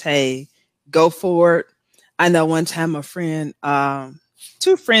dice or just, hey, go for it. I know one time a friend,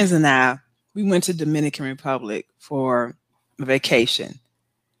 two friends and I, we went to Dominican Republic for a vacation.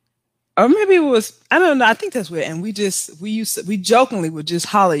 Or maybe it was, I don't know. I think that's weird. And we jokingly would just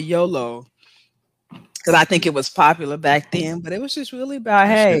holler YOLO because I think it was popular back then. But it was just really about,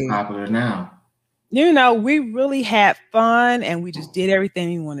 hey, popular now. We really had fun and we just did everything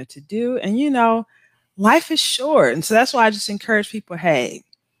we wanted to do. And, life is short. And so that's why I just encourage people, hey,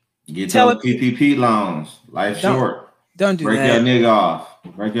 get those PPP loans. Life's short. Don't do Break that.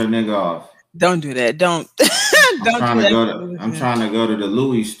 Break your nigga off. Don't do that. Don't. I'm trying to go to the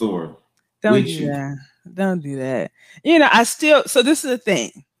Louis store. Don't do that. Don't do that. So this is the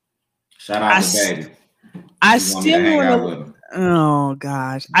thing. Shout out to Baby. I still want to. Oh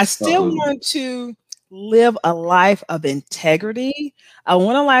gosh, I still want to live a life of integrity. I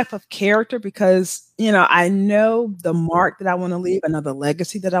want a life of character because, I know the mark that I want to leave, I know the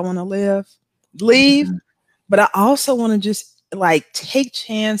legacy that I want to leave, but I also want to just take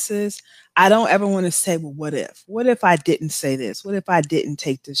chances. I don't ever want to say, well, what if I didn't say this? What if I didn't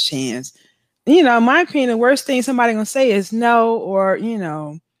take this chance? my opinion, the worst thing somebody gonna say is no, or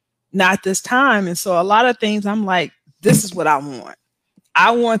not this time. And so a lot of things I'm like, this is what I want.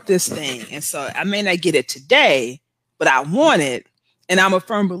 I want this thing. And so I may not get it today, but I want it. And I'm a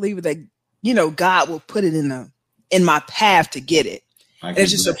firm believer that, God will put it in my path to get it.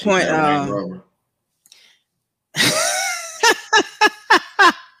 It's just a point.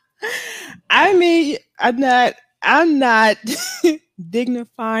 I mean, I'm not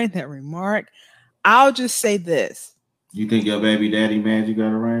dignifying that remark. I'll just say this. You think your baby daddy mad you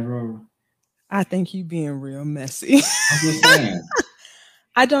got a Range Rover? I think you being real messy. I'm just saying.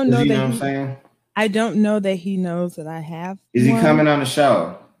 I don't know that. You know what I'm saying? I don't know that he knows that I have. Is he coming on the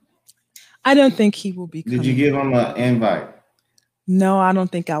show? I don't think he will be. Did you give him an invite? No, I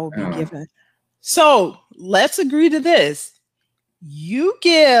don't think I will be given. So let's agree to this. You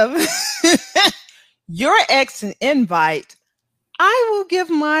give your ex an invite. I will give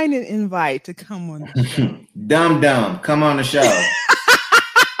mine an invite to come on the show. Dumb, come on the show.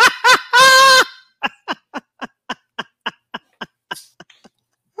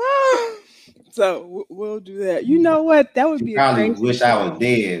 So we'll do that. You know what? That would be probably wish show. I was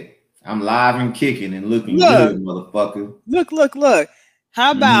dead. I'm live and kicking and looking good, motherfucker. Look.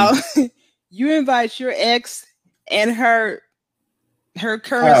 How about you invite your ex and her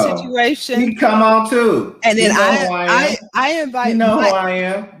current situation? He come on too. And then I invite who I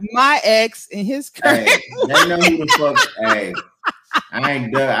am. My ex and his current. Hey, they know who the fuck. Hey,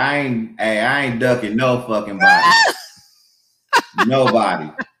 I ain't ducking no fucking body. Nobody.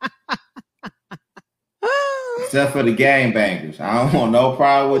 Except for the gangbangers. I don't want no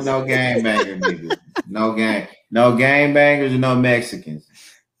problem with no gangbanger niggas. No gangbangers and no Mexicans.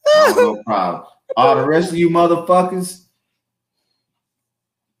 I don't no problem. All the rest of you motherfuckers,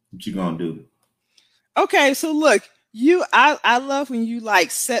 what you gonna do? Okay, so look, I love when you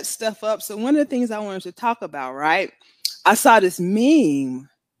like set stuff up. So one of the things I wanted to talk about, right? I saw this meme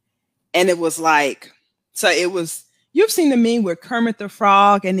and it was like, you've seen the meme with Kermit the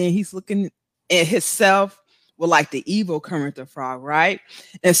Frog and then he's looking at himself with like the evil Kermit the Frog, right?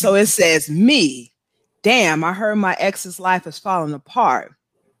 And so it says, me, damn, I heard my ex's life is falling apart.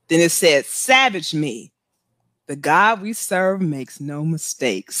 Then it said, savage me. The God we serve makes no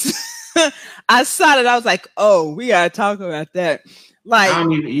mistakes. I saw that. I was like, oh, we got to talk about that. Like,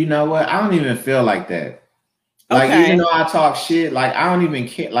 you know what? I don't even feel like that. Like, even though I talk shit, like, I don't even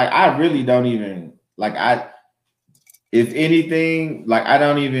care. Like, I really don't even, like, if anything, like, it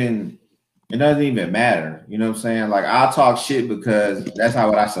doesn't even matter. You know what I'm saying? Like, I'll talk shit because that's not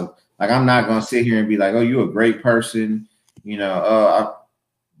what like, I'm not going to sit here and be like, oh, you're a great person. If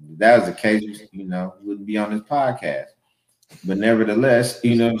that was the case, wouldn't be on this podcast. But nevertheless,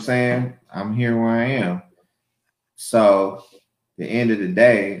 you know what I'm saying? I'm here where I am. So, the end of the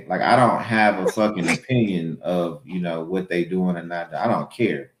day, like, I don't have a fucking opinion of, what they doing or not. I don't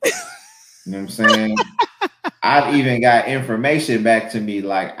care. You know what I'm saying? I've even got information back to me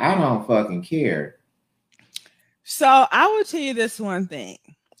like, I don't fucking care. So I will tell you this one thing.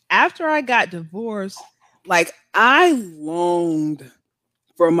 After I got divorced, like, I longed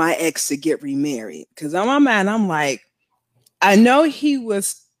for my ex to get remarried. Because on my mind, I'm like, I know he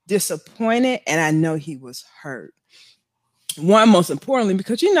was disappointed and I know he was hurt. One, most importantly,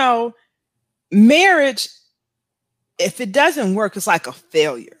 because, marriage, if it doesn't work, it's like a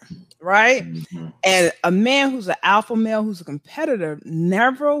failure. Right? Mm-hmm. And a man who's an alpha male, who's a competitor,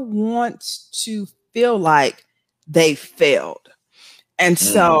 never wants to feel like they failed. And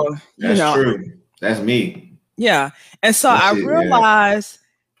so, that's true. That's me. Yeah. And so I realized,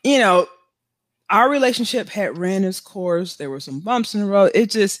 our relationship had ran its course. There were some bumps in the road.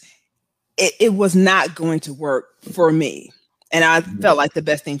 It was not going to work for me. And I felt like the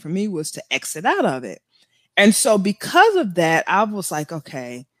best thing for me was to exit out of it. And so because of that, I was like,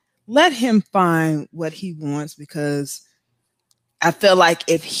 okay, let him find what he wants, because I feel like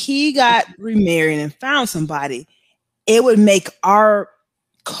if he got remarried and found somebody, it would make our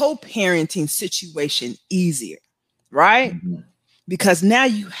co-parenting situation easier, right? Mm-hmm. Because now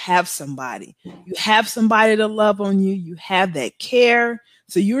you have somebody. You have somebody to love on you. You have that care.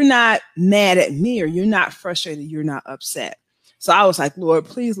 So you're not mad at me, or you're not frustrated. You're not upset. So I was like, Lord,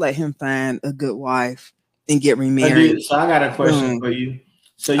 please let him find a good wife and get remarried. So I got a question for you.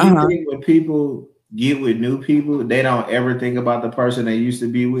 So you think when people get with new people, they don't ever think about the person they used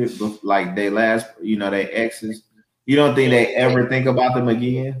to be with, like they last, their exes? You don't think they ever think about them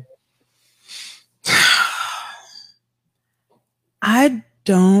again? I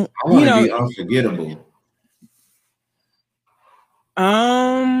don't. I want to be unforgettable.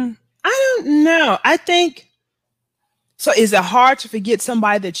 I don't know. I think So is it hard to forget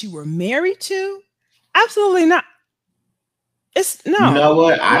somebody that you were married to? Absolutely not. It's You no. know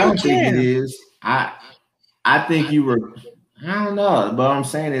what? I You don't think it can. is. I think you were. I don't know, but what I'm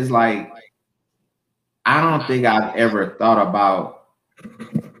saying is like I don't think I've ever thought about.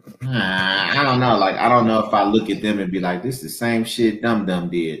 I don't know. Like I don't know if I look at them and be like, "This is the same shit Dum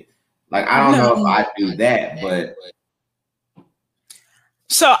Dum did." Like I don't know if No. I do that, but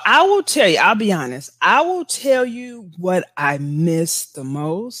So I will tell you, I'll be honest. I will tell you what I miss the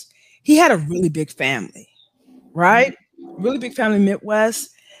most. He had a really big family, right? Really big family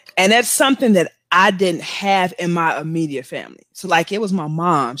Midwest. And that's something that I didn't have in my immediate family. So like it was my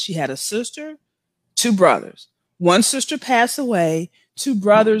mom. She had a sister, two brothers. One sister passed away, two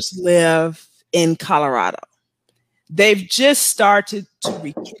brothers live in Colorado. They've just started to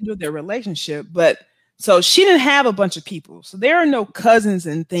rekindle their relationship, but so she didn't have a bunch of people. So there are no cousins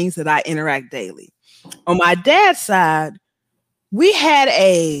and things that I interact daily. On my dad's side, we had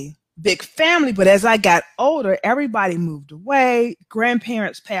a big family, but as I got older, everybody moved away,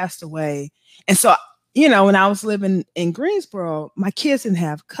 grandparents passed away. And so, when I was living in Greensboro, my kids didn't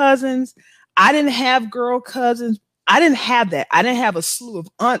have cousins. I didn't have girl cousins. I didn't have that. I didn't have a slew of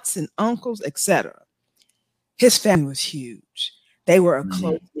aunts and uncles, etc. His family was huge. They were a mhm.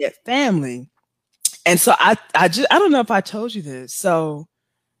 close-knit family. And so I don't know if I told you this. So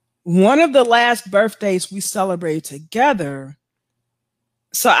one of the last birthdays we celebrated together,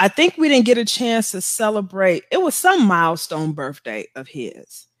 so I think we didn't get a chance to celebrate. It was some milestone birthday of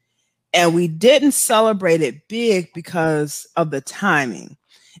his. And we didn't celebrate it big because of the timing.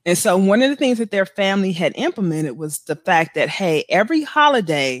 And so one of the things that their family had implemented was the fact that, hey, every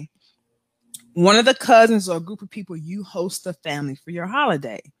holiday, one of the cousins or a group of people, you host the family for your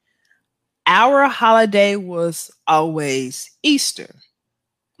holiday. Our holiday was always Easter.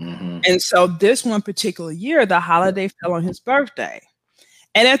 Mhm. And so this one particular year, the holiday fell on his birthday.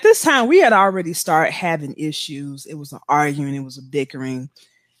 And at this time, we had already started having issues. It was an arguing, it was a bickering.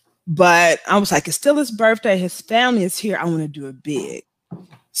 But I was like, it's still his birthday. His family is here. I want to do it big.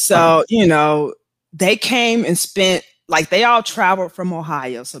 So, they came and spent, like, they all traveled from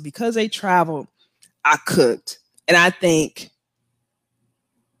Ohio. So because they traveled, I cooked. And I think,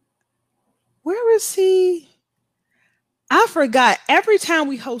 where is he? I forgot. Every time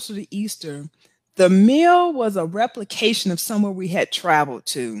we hosted the Easter, the meal was a replication of somewhere we had traveled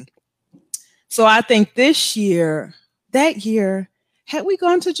to. So I think that year, had we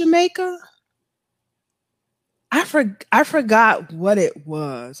gone to Jamaica? I forgot what it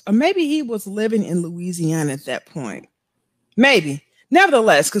was. Or maybe he was living in Louisiana at that point. Maybe.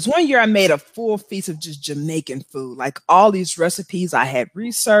 Nevertheless, because one year I made a full feast of just Jamaican food, like all these recipes I had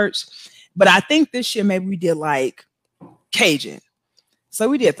researched. But I think this year maybe we did like Cajun. So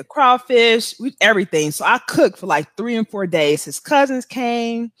we did the crawfish, everything. So I cooked for like 3 and 4 days. His cousins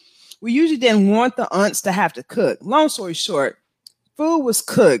came. We usually didn't want the aunts to have to cook. Long story short, food was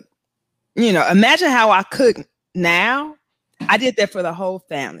cooked. Imagine how I cook now. I did that for the whole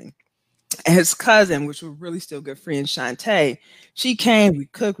family. And his cousin, which were really still good friends, Shantae, she came, we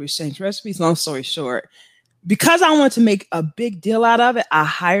cooked, we exchanged recipes. Long story short, because I wanted to make a big deal out of it, I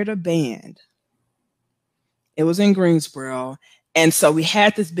hired a band. It was in Greensboro. And so we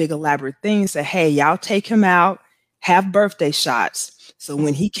had this big elaborate thing. Said, hey, y'all take him out, have birthday shots. So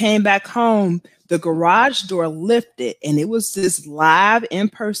when he came back home, the garage door lifted and it was this live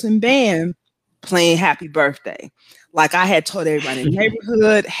in-person band playing happy birthday. Like I had told everybody in the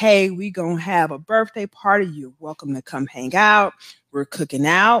neighborhood, hey, we gonna have a birthday party. You're welcome to come hang out. We're cooking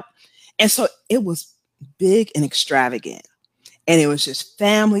out. And so it was big and extravagant. And it was just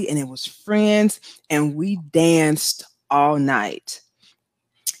family and it was friends. And we danced all night.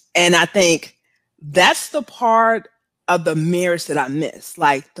 And I think that's the part of the marriage that I miss.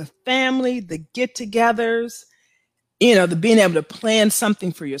 Like the family, the get-togethers, the being able to plan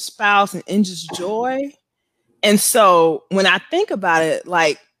something for your spouse and just joy. And so when I think about it,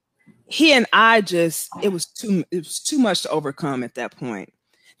 like he and I it was too much to overcome at that point.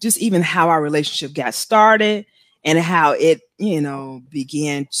 Just even how our relationship got started and how it,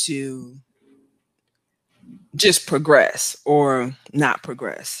 began to just progress or not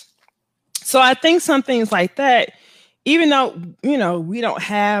progress. So I think some things like that, even though, we don't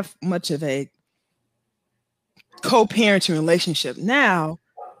have much of a co-parenting relationship now,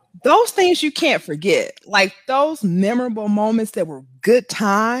 those things you can't forget, like those memorable moments that were good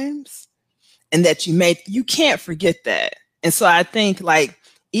times and that you can't forget that. And so I think like,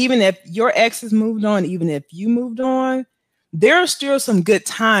 even if your ex has moved on, even if you moved on, there are still some good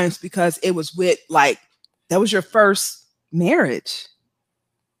times because it was that was your first marriage.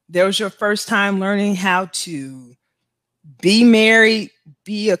 There was your first time learning how to be married,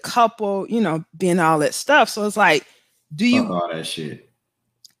 be a couple, you know, being all that stuff. So it's like, do Fuck you, all that shit.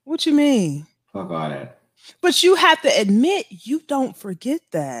 what you mean? Fuck all that. But you have to admit, you don't forget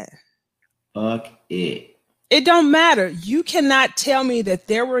that. Fuck it. It don't matter. You cannot tell me that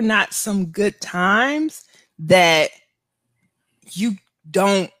there were not some good times that you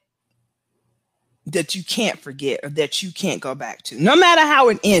don't, that you can't forget or that you can't go back to, no matter how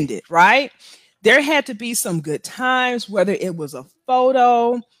it ended, right? There had to be some good times, whether it was a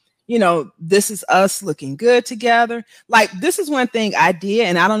photo, you know, this is us looking good together. Like, this is one thing I did,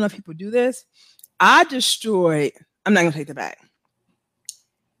 and I don't know if people do this. I destroyed, I'm not going to take that back.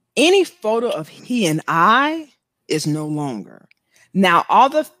 Any photo of he and I is no longer. Now, all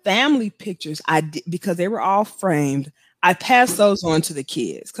the family pictures I did, because they were all framed, I passed those on to the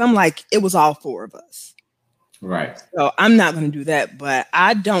kids. I'm like, it was all four of us. Right. So I'm not going to do that, but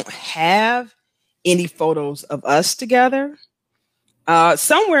I don't have any photos of us together.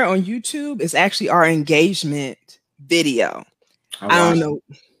 Somewhere on YouTube is actually our engagement video. I don't know.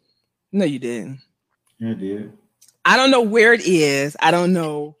 No, you didn't. Yeah, I did. I don't know where it is. I don't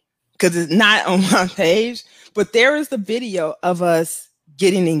know because it's not on my page, but there is the video of us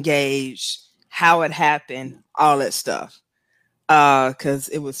getting engaged, how it happened, all that stuff. Because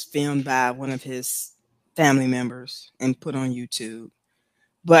it was filmed by one of his family members and put on YouTube.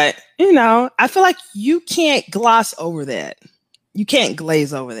 But, you know, I feel like you can't gloss over that. You can't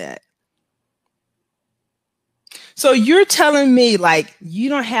glaze over that. So you're telling me like you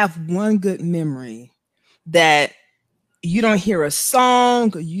don't have one good memory, that you don't hear a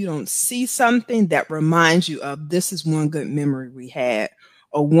song or you don't see something that reminds you of this is one good memory we had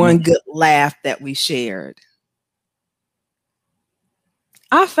or one good laugh that we shared.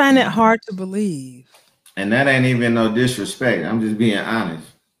 I find it hard to believe. And that ain't even no disrespect. I'm just being honest.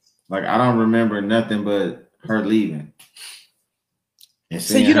 Like, I don't remember nothing but her leaving and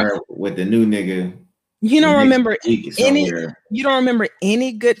seeing her with the new nigga. You don't remember any. You don't remember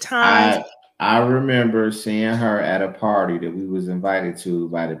any good times. I remember seeing her at a party that we was invited to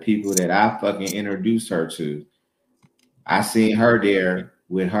by the people that I fucking introduced her to. I seen her there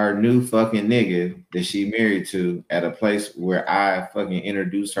with her new fucking nigga that she married to at a place where I fucking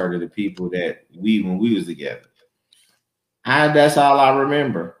introduced her to the people that when we was together. That's all I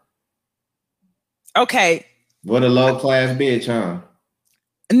remember. Okay. What a low class bitch, huh?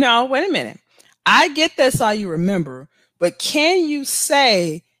 No, wait a minute. I get that's all you remember, but can you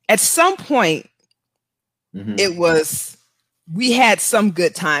say at some point it was, we had some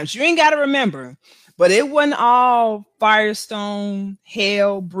good times? You ain't got to remember, but it wasn't all Firestone,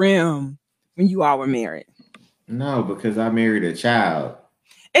 hell, brim when you all were married. No, because I married a child.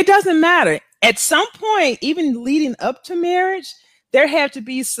 It doesn't matter. At some point, even leading up to marriage, there had to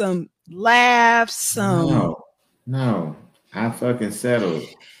be some laughs, No. I fucking settled.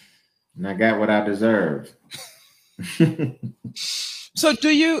 And I got what I deserved. So do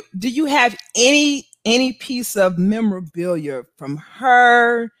you have any piece of memorabilia from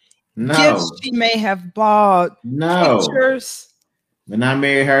her? No. Gifts she may have bought? No. Pictures? When I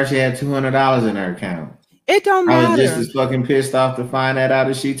married her, she had $200 in her account. It don't matter. I was just as fucking pissed off to find that out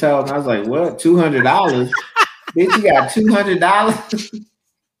as she told me. I was like, what? $200? Bitch, you got $200?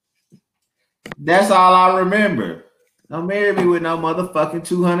 That's all I remember. Don't marry me with no motherfucking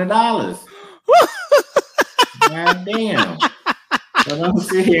 $200. God damn. So don't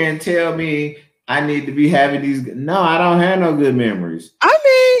sit here and tell me I need to be having these. No, I don't have no good memories. I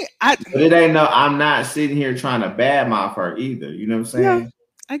mean, but it ain't no, I'm not sitting here trying to badmouth her either. You know what I'm saying? Yeah,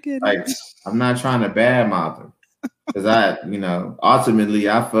 I get like, it. I'm not trying to badmouth her. Because ultimately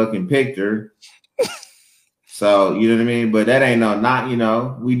I fucking picked her. So, you know what I mean? But that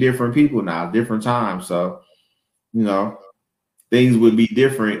ain't we different people now, different times. So, things would be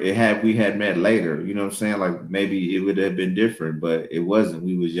different if we had met later. You know what I'm saying? Like maybe it would have been different, but it wasn't.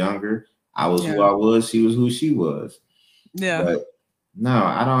 We was younger. I was who I was. She was who she was. Yeah. But no,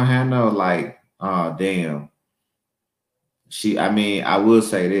 I don't have no oh damn. I will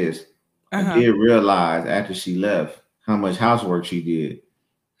say this. I did realize after she left how much housework she did.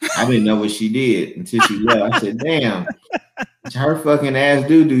 I didn't know what she did until she left. I said, damn, her fucking ass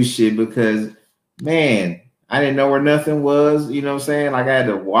do shit because, man, I didn't know where nothing was. You know what I'm saying? Like I had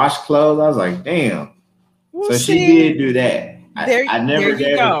to wash clothes. I was like, damn. Well, so she did do that. I never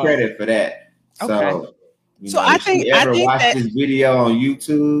gave her credit for that. So, I think if you ever watch this video on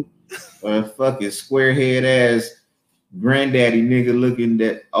YouTube or a fucking squarehead ass granddaddy nigga looking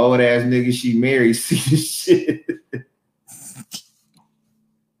that old ass nigga she married, see this shit.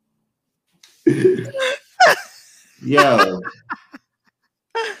 Yo.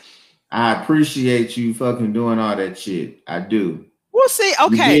 I appreciate you fucking doing all that shit. I do. We'll see. You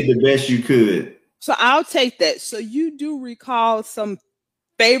Okay. did the best you could. So I'll take that. So you do recall some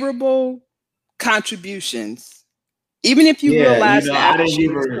favorable contributions, even if you Yeah, realize that I after didn't she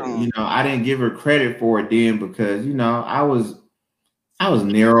give was her, gone. I didn't give her credit for it then because, I was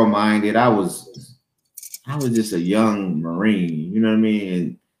narrow minded. I was just a young Marine, you know what I mean?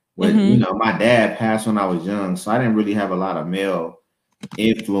 And when, my dad passed when I was young, so I didn't really have a lot of male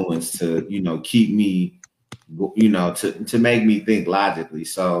influence to, keep me, to make me think logically.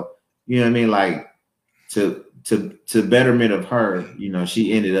 So, you know what I mean? Like to betterment of her,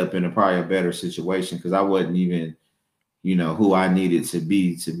 she ended up in probably a better situation because I wasn't even, who I needed to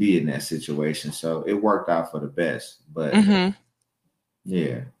be in that situation. So it worked out for the best. But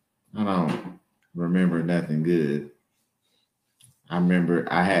yeah, I don't remember nothing good. I remember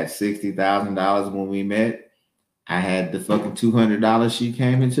I had $60,000 when we met. I had the fucking $200 she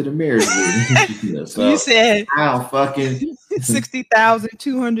came into the marriage with. So you said I don't fucking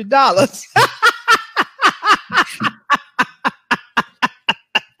 $60,200.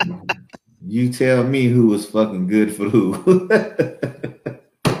 You tell me who was fucking good for who.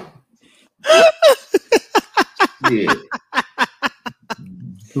 Yeah.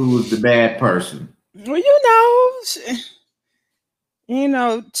 Who was the bad person? Well,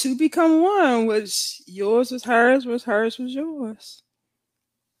 two become one, which yours was hers was yours.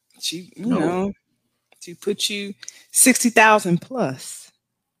 She, to put you 60,000 plus.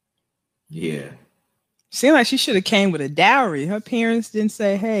 Yeah. Seemed like she should have came with a dowry. Her parents didn't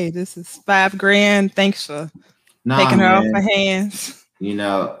say, "Hey, this is $5,000. Thanks for taking her off her hands."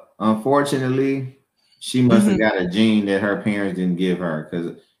 Unfortunately, she must have got a gene that her parents didn't give her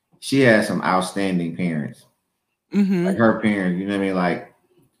because she had some outstanding parents. Like her parents, you know what I mean? Like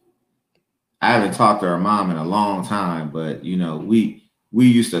I haven't talked to her mom in a long time, but we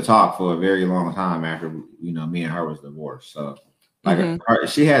used to talk for a very long time after me and her was divorced. So like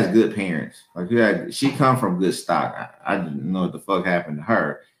she has good parents. Like she come from good stock. I didn't know what the fuck happened to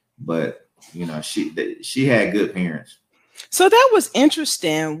her, but she had good parents. So that was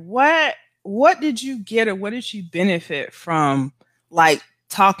interesting. What did you get or what did you benefit from like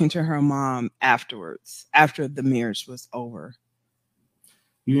talking to her mom afterwards, after the marriage was over?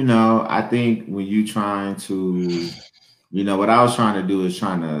 I think when you trying to, what I was trying to do is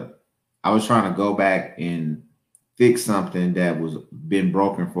I was trying to go back and fix something that was been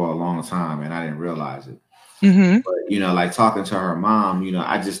broken for a long time and I didn't realize it. But, like talking to her mom,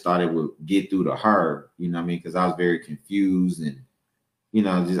 I just thought it would get through to her, what I mean? Because I was very confused and,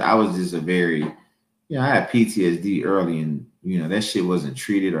 I was just a very, I had PTSD early and, that shit wasn't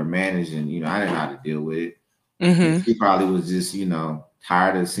treated or managed and, I didn't know how to deal with it. She probably was just,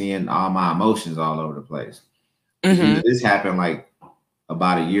 tired of seeing all my emotions all over the place. This happened like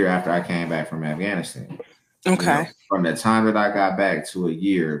about a year after I came back from Afghanistan. Okay. From the time that I got back to a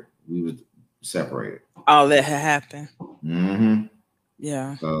year, we were separated. All that had happened.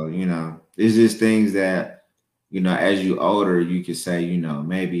 Yeah. So, it's just things that, as you older, you could say,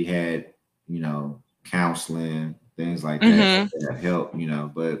 maybe had, counseling, things like that help,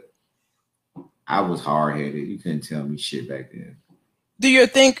 but I was hard headed. You couldn't tell me shit back then. Do you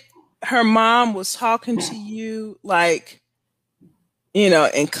think her mom was talking to you like,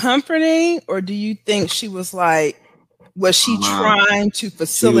 and comforting, or do you think she was like, was she trying to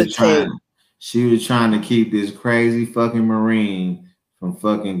facilitate? She was trying to keep this crazy fucking Marine from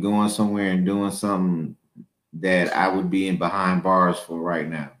fucking going somewhere and doing something that I would be in behind bars for right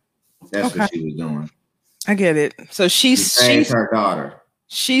now. That's what she was doing. I get it. So she saved her daughter.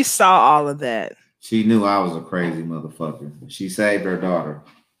 She saw all of that. She knew I was a crazy motherfucker. She saved her daughter.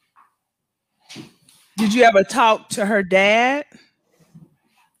 Did you ever talk to her dad?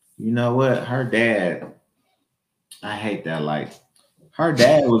 You know what? Her dad, I hate that. Like, her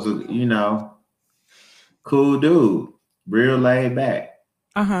dad was a, cool dude, real laid back.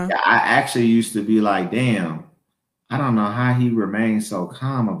 I actually used to be like, damn, I don't know how he remained so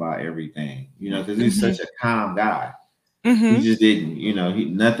calm about everything, because he's such a calm guy. He just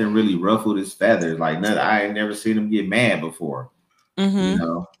didn't, nothing really ruffled his feathers. Like, I ain't never seen him get mad before,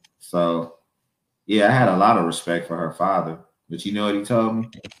 So, yeah, I had a lot of respect for her father. But you know what he told me?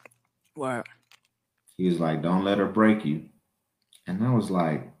 What? He was like, don't let her break you. And I was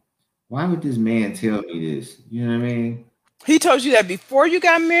like, why would this man tell me this? You know what I mean? He told you that before you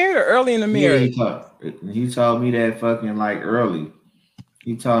got married or early in the marriage? Yeah, he told me that fucking like early.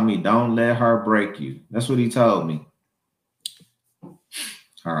 He told me, don't let her break you. That's what he told me.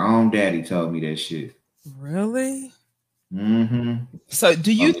 Her own daddy told me that shit. Really? So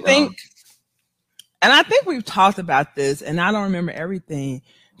do you think And I think we've talked about this, and I don't remember everything.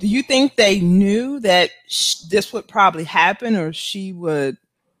 Do you think they knew that this would probably happen, or she would?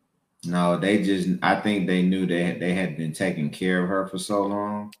 No, I think they knew that they had been taking care of her for so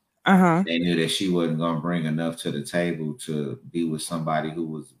long. Uh-huh. They knew that she wasn't going to bring enough to the table to be with somebody who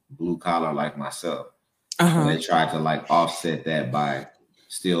was blue collar like myself. Uh-huh. So they tried to like offset that by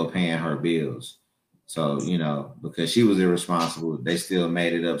still paying her bills. So, you know, because she was irresponsible, they still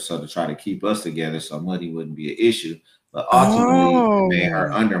made it up so to try to keep us together so money wouldn't be an issue. But ultimately, it made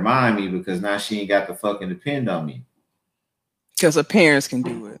her undermine me because now she ain't got to fucking depend on me. Because her parents can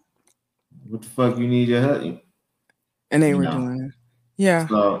do it. What the fuck you need your husband? And they were doing it. Yeah.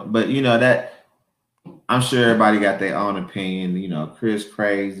 So, but you know that I'm sure everybody got their own opinion. You know, Chris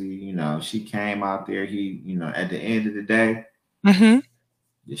crazy. You know, she came out there. He, you know, at the end of the day, the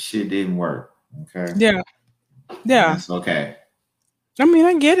shit didn't work. Okay. Yeah. Yeah. That's okay. I mean,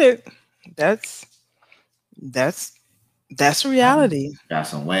 I get it. That's reality. Got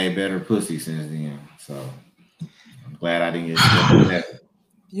some way better pussy since then. So I'm glad I didn't get that.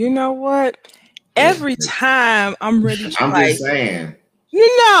 You know what? Every time I'm ready to I'm just saying.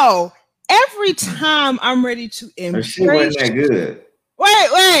 You know, every time I'm ready to embrace. Her shit wasn't that good.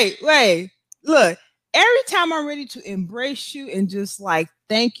 Wait. Look, every time I'm ready to embrace you and just like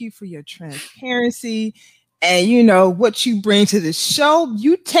thank you for your transparency and you know what you bring to the show,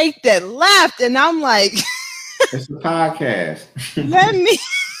 you take that left, and I'm like, it's a podcast. let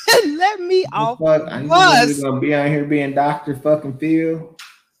me off. I'm gonna be on here being Dr. fucking Phil.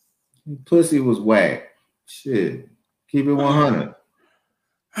 Pussy was whack. Shit. Keep it 100.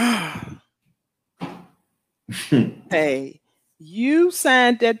 Hey, you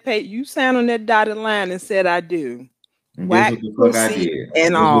signed on that dotted line and said I do. Whack pussy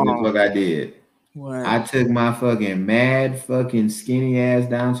and all. What the fuck I did? What? I took my fucking mad fucking skinny ass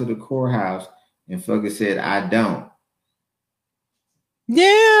down to the courthouse and fucking said I don't.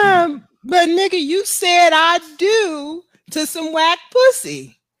 Yeah, but nigga, you said I do to some whack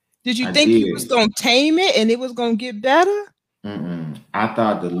pussy. Did you think you was gonna tame it and it was gonna get better? I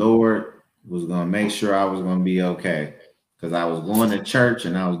thought the Lord was gonna make sure I was gonna be okay because I was going to church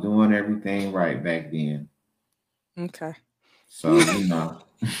and I was doing everything right back then. Okay. So you know,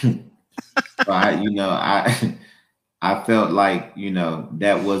 I felt like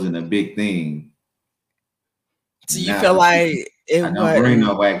that wasn't a big thing. So you feel like it I don't bring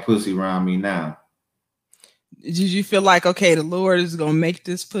no whack pussy around me now. Did you feel like, okay, the Lord is gonna make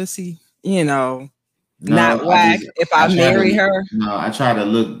this pussy, not whack if I marry her? No, I try to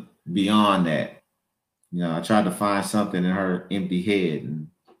look beyond that. I tried to find something in her empty head and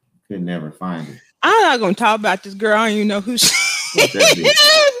could never find it. I'm not gonna talk about this girl. I don't even know who she is.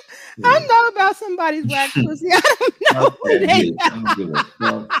 I know about somebody's whack pussy. I don't know who they are. I don't give a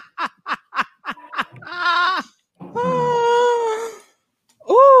fuck.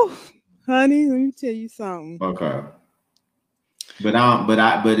 Oh, honey, let me tell you something. Okay. But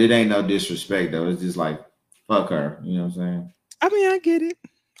it ain't no disrespect though. It's just like fuck her. You know what I'm saying? I mean, I get it.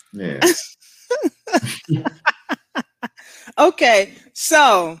 Yeah. Okay,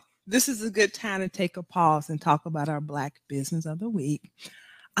 so this is a good time to take a pause and talk about our Black Business of the Week.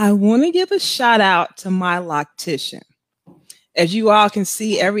 I want to give a shout out to my loctician. As you all can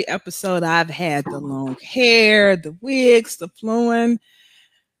see, every episode I've had the long hair, the wigs, the flowing.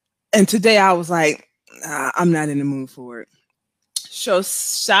 And today I was like, I'm not in the mood for it. So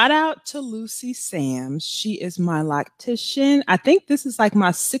shout out to Lucy Sams. She is my loctician. I think this is like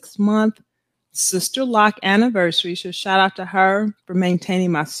my 6-month sister lock anniversary. So shout out to her for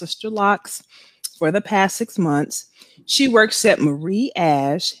maintaining my sister locks for the past 6 months. She works at Marie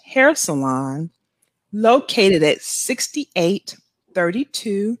Ash Hair Salon, located at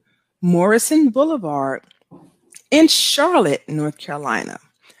 6832 Morrison Boulevard in Charlotte, North Carolina.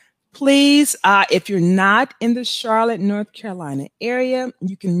 Please, if you're not in the Charlotte, North Carolina area,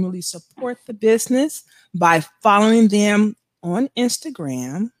 you can really support the business by following them on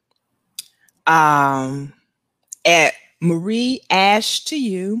Instagram at Marie Ash to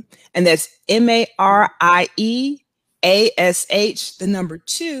You, and that's MARIEASH, the number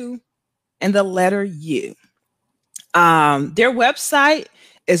 2, and the letter U. Their website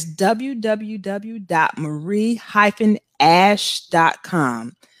is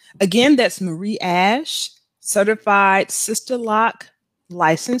www.marie-ash.com. Again, that's Marie Ash, certified sister lock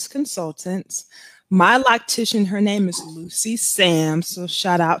licensed consultants. My loctician, her name is Lucy Sam. So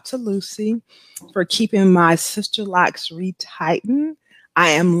shout out to Lucy for keeping my sister locks retightened.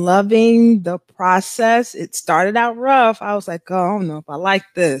 I am loving the process. It started out rough. I was like, oh, I don't know if I like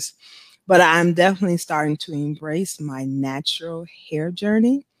this, but I'm definitely starting to embrace my natural hair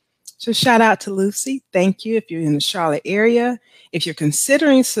journey. So shout out to Lucy. Thank you. If you're in the Charlotte area, if you're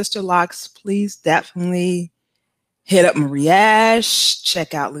considering Sister Locks, please definitely hit up Marie Ash.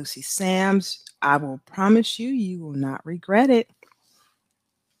 Check out Lucy Sams. I will promise you, you will not regret it.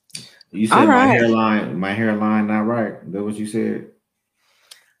 You said my hairline not right. Is that what you said?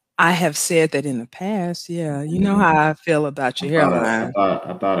 I have said that in the past. Yeah, you know how I feel about your hairline.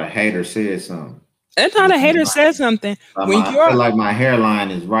 I thought a hater said something. I thought a hater said something. I feel like my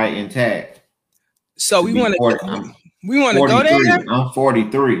hairline is right intact. So we want to go there. I'm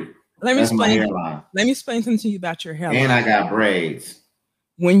 43. Let me explain something to you about your hairline. And I got braids.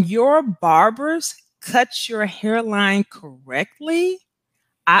 When your barbers cut your hairline correctly,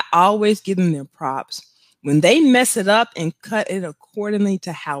 I always give them their props. When they mess it up and cut it accordingly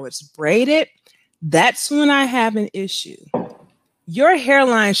to how it's braided, that's when I have an issue. Your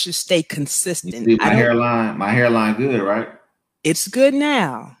hairline should stay consistent. My hairline good, right? It's good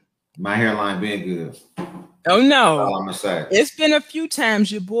now. My hairline been good. Oh no. That's all I'm gonna say. It's been a few times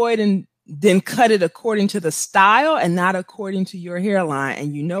your boy then cut it according to the style and not according to your hairline.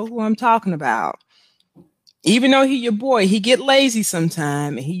 And you know who I'm talking about. Even though he your boy, he get lazy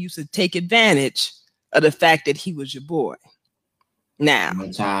sometime and he used to take advantage of the fact that he was your boy. Now,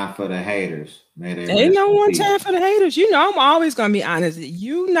 no time for the haters. Ain't no one time for the haters. You know, I'm always gonna be honest.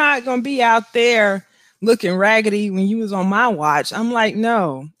 You not gonna be out there looking raggedy when you was on my watch. I'm like,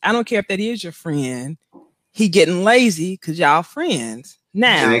 no, I don't care if that is your friend. He getting lazy because y'all friends.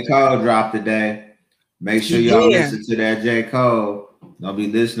 Now, J. Cole dropped today. Make sure y'all listen to that J. Cole. Don't be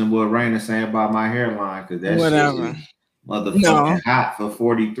listening to what Raina saying about my hairline because that shit is motherfucking hot for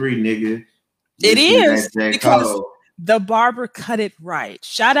 43, nigga. It is because the barber cut it right.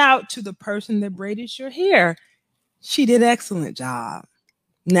 Shout out to the person that braided your hair. She did an excellent job.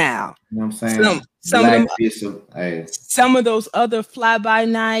 Now, you know what I'm saying? Some of those other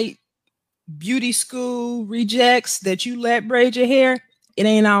fly-by-night beauty school rejects that you let braid your hair, it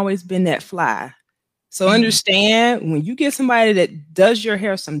ain't always been that fly. So understand, when you get somebody that does your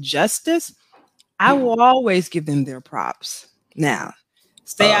hair some justice, I will always give them their props. Now,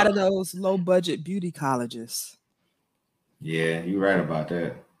 stay out of those low-budget beauty colleges. Yeah, you're right about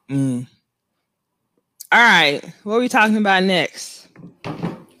that. All right, what are we talking about next?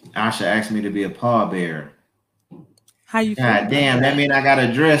 Asha asked me to be a pallbearer. How you feel? God damn, that mean I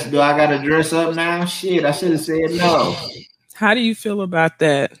gotta dress. Do I gotta dress up now? Shit, I should have said no. How do you feel about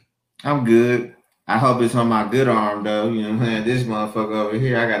that? I'm good. I hope it's on my good arm though. You know what I'm saying? This motherfucker over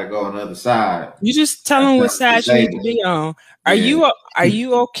here, I gotta go on the other side. You just tell them what side you need to be on. Are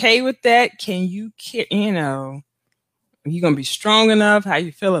you okay with that? Can you are you gonna be strong enough? How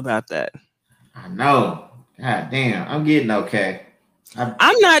you feel about that? I know. God damn, I'm getting okay.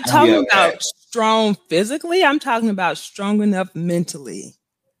 I'm not talking about strong physically. I'm talking about strong enough mentally.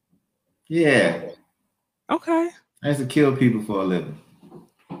 Yeah. Okay. I used to kill people for a living.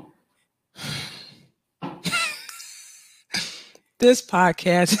 This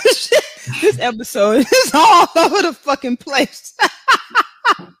podcast, this episode is all over the fucking place.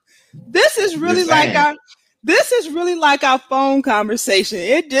 This is really like our phone conversation.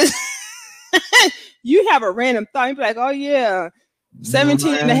 It just you have a random thought. You be like, oh yeah,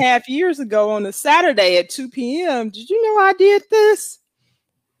 17 and a half years ago on a Saturday at 2 p.m. Did you know I did this?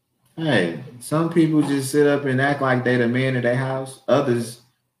 Hey, some people just sit up and act like they the man of their house. Others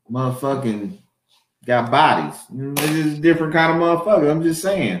motherfucking got bodies. It's just a different kind of motherfucker. I'm just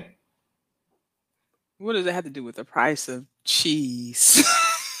saying. What does it have to do with the price of cheese?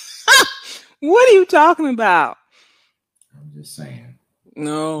 What are you talking about? I'm just saying.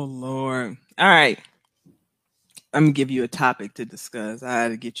 No, Lord. All right. I'm going to give you a topic to discuss. I had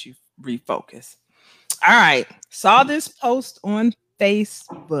to get you refocused. All right. Saw this post on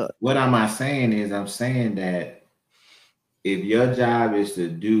Facebook. What am I saying is I'm saying that if your job is to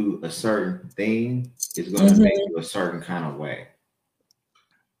do a certain thing, it's going to make you a certain kind of way.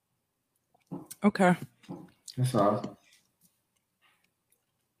 Okay. That's all.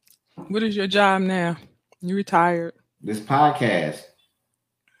 What is your job now? You retired? This podcast.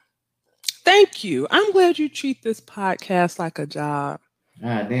 Thank you. I'm glad you treat this podcast like a job.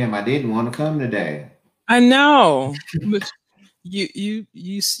 God damn, I didn't want to come today. I know. But you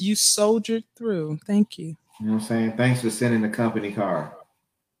soldiered through. Thank you. You know what I'm saying? Thanks for sending the company car.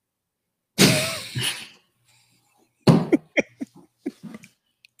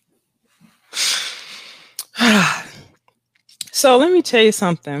 So let me tell you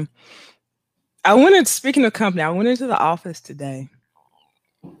something. Speaking of company, I went into the office today.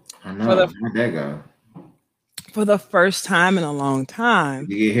 I know. How'd that go? For the first time in a long time.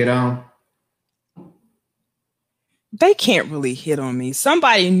 Did you get hit on? they can't really hit on me.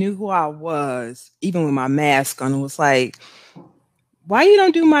 Somebody knew who I was, even with my mask on, and was like, why you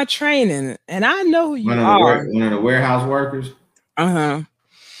don't do my training? And I know who you are. One of the warehouse workers.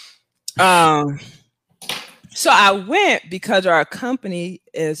 So I went because our company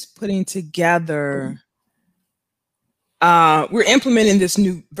is putting together, we're implementing this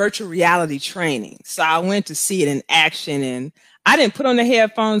new virtual reality training. So I went to see it in action, and I didn't put on the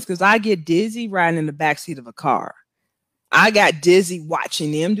headphones because I get dizzy riding in the backseat of a car. I got dizzy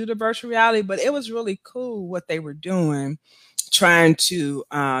watching them do the virtual reality, but it was really cool what they were doing, trying to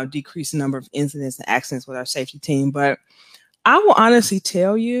decrease the number of incidents and accidents with our safety team. But I will honestly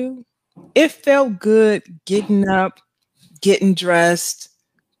tell you, it felt good getting up, getting dressed,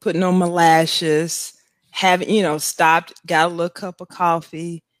 putting on my lashes, having, stopped, got a little cup of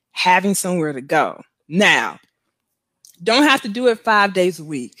coffee, having somewhere to go. Now, don't have to do it 5 days a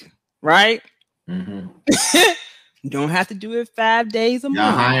week, right? Mm-hmm. Don't have to do it 5 days a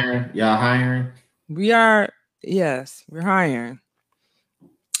month. Y'all hiring? We are, yes, we're hiring.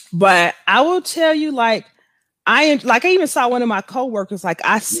 But I will tell you, I even saw one of my coworkers,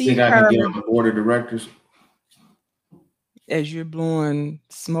 I see her. I can get on the board of directors? As you're blowing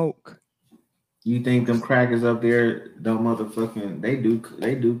smoke. You think them crackers up there don't motherfucking, they do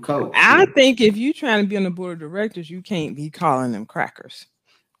coke? I think if you trying to be on the board of directors, you can't be calling them crackers.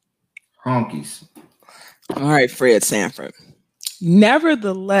 Honkies. All right, Fred Sanford.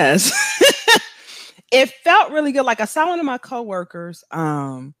 Nevertheless, it felt really good. I saw one of my coworkers.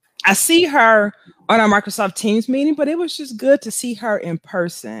 I see her on our Microsoft Teams meeting, but it was just good to see her in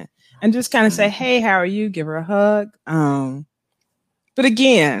person and just kind of say, hey, how are you? Give her a hug. But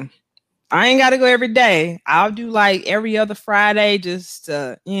again, I ain't got to go every day. I'll do every other Friday, just,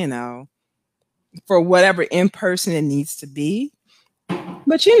 for whatever in person it needs to be.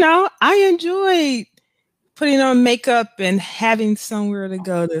 But, I enjoyed putting on makeup and having somewhere to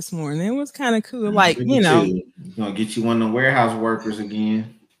go this morning. It was kind of cool. You're going to get you one of the warehouse workers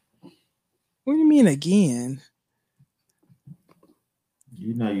again. What do you mean again?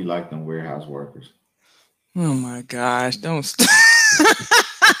 You know you like them warehouse workers. Oh my gosh, don't stop.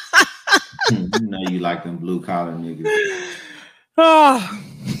 You know you like them blue collar niggas. Oh,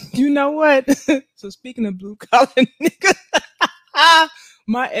 you know what? So speaking of blue collar niggas,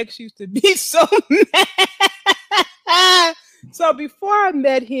 my ex used to be so mad. So before I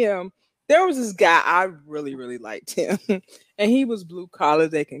met him, there was this guy, I really, really liked him. And he was blue collar,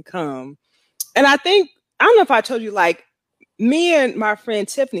 they can come. And I don't know if I told you, me and my friend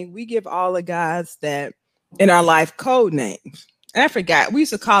Tiffany, we give all the guys that in our life code names. And I forgot, we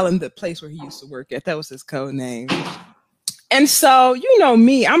used to call him the place where he used to work at. That was his code name. And so,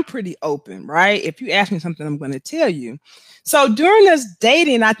 me, I'm pretty open, right? If you ask me something, I'm going to tell you. So during this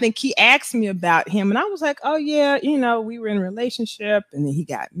dating, I think he asked me about him. And I was like, oh, yeah, we were in a relationship and then he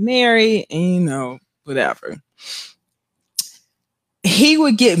got married and, whatever. He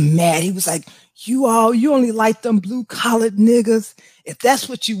would get mad. He was like, you only like them blue collared niggas. If that's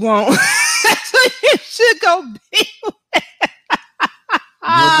what you want, that's what you should go be with.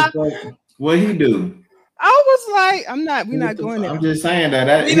 What he do? I was like, we're not going there. I'm just saying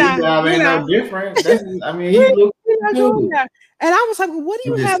that his job ain't no different. He looks good. And I was like, well, what do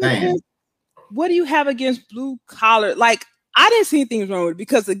you have against blue collar? I didn't see anything wrong with it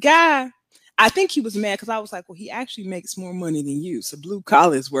because the guy, I think he was mad because I was like, well, he actually makes more money than you. So blue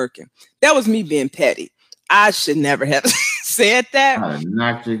collar is working. That was me being petty. I should never have said that. I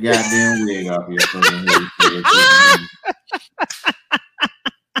knocked your goddamn wig off your fucking head.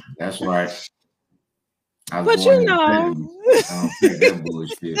 That's right. But I don't take that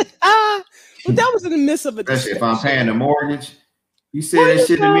bullshit. But that was in the midst of a discussion. If I'm paying the mortgage, you said that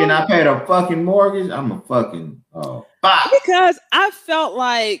shit to me and I paid a fucking mortgage, I'm a fucking because I felt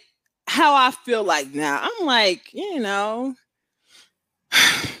like how I feel like now. I'm like,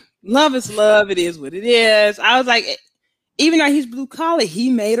 love is love. It is what it is. I was like, even though he's blue collar, he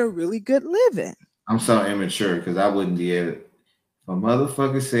made a really good living. I'm so immature because I wouldn't be able. If a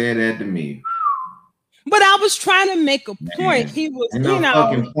motherfucker said that to me. But I was trying to make a point. He was, and no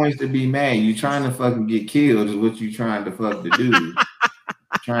fucking points to be mad. You trying to fucking get killed is what you trying to fuck to do.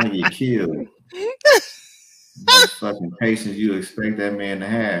 Trying to get killed. What fucking patience you expect that man to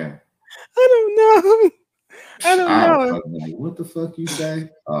have? I don't know. Like, what the fuck you say?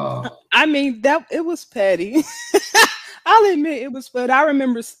 It was petty. I'll admit it was, but I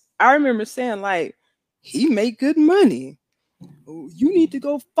remember saying he made good money. Oh, you need to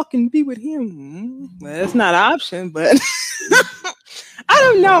go fucking be with him. Well, that's not an option, but I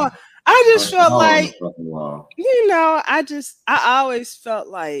don't know. I just felt like, I always felt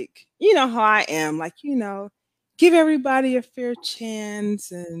like, how I am, give everybody a fair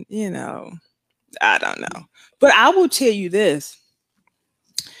chance, and I don't know. But I will tell you this.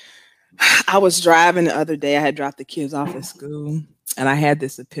 I was driving the other day. I had dropped the kids off at school, and I had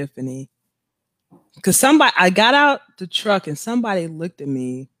this epiphany. Because I got out the truck and somebody looked at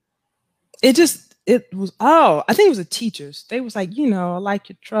me. I think it was a teacher's. They was like, I like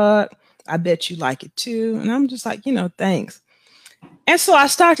your truck. I bet you like it too. And I'm just like, thanks. And so I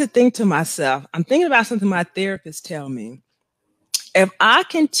started to think to myself, I'm thinking about something my therapist tell me. If I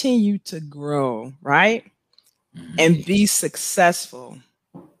continue to grow, right, and be successful,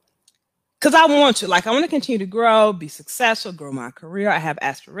 because I want to continue to grow, be successful, grow my career. I have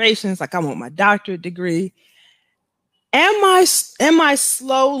aspirations. Like I want my doctorate degree. Am I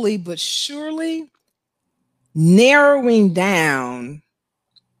slowly but surely narrowing down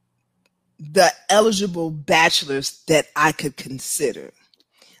the eligible bachelors that I could consider?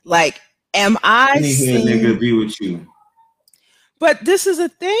 Like, am I seeing a nigga be with you? But this is a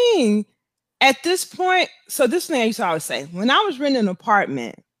thing. At this point, so this thing I used to always say, when I was renting an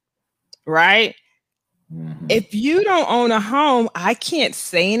apartment, right? Mm-hmm. If you don't own a home, I can't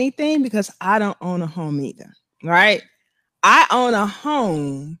say anything because I don't own a home either, right? I own a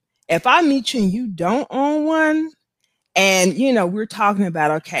home. If I meet you and you don't own one, and we're talking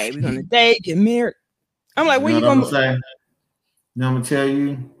about, okay, we're gonna date, get married. I'm like, where you gonna say? I'm gonna tell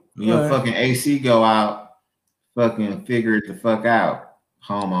you, when your fucking AC go out, fucking figure it the fuck out,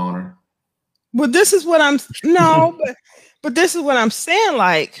 homeowner. Well, this is what but this is what I'm saying.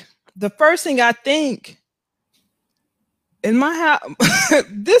 Like, the first thing I think in my house,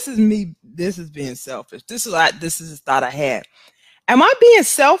 this is me. This is being selfish. This is a thought I had. Am I being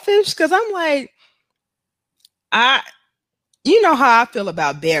selfish? Because I'm like, you know how I feel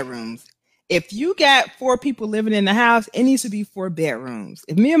about bedrooms. If you got 4 people living in the house, it needs to be 4 bedrooms.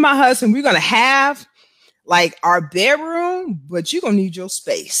 If me and my husband, we're gonna have like our bedroom, but you're gonna need your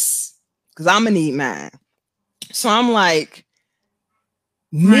space because I'm gonna need mine. So I'm like,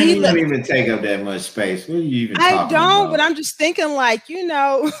 you don't even take up that much space. What are you even talking about? I don't, but I'm just thinking like,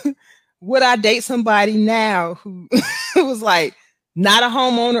 would I date somebody now who was like not a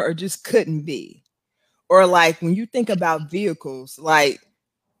homeowner or just couldn't be? Or like when you think about vehicles, like,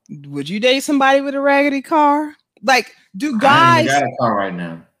 would you date somebody with a raggedy car? Like, do guys? I got a car right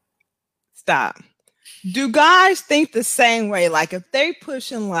now. Stop. Do guys think the same way? Like, if they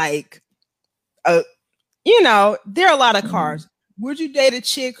pushing like there are a lot of cars. Would you date a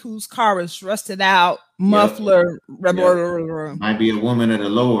chick whose car is rusted out, muffler? Yep. Might be a woman of the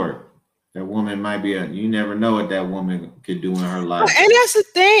Lord. That woman might be you never know what that woman could do in her life. And that's the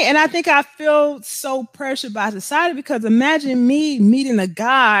thing. And I think I feel so pressured by society because imagine me meeting a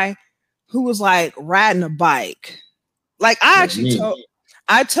guy who was like riding a bike. Like I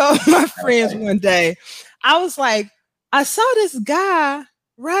told my friends one day, I was like, I saw this guy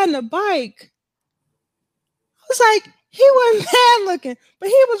riding a bike. I was like, he wasn't bad looking, but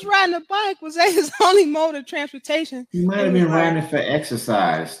he was riding a bike. Was that his only mode of transportation? He might have been riding it for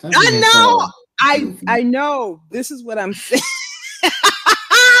exercise. I know. I know. This is what I'm saying.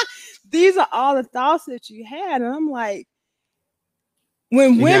 These are all the thoughts that you had. And I'm like,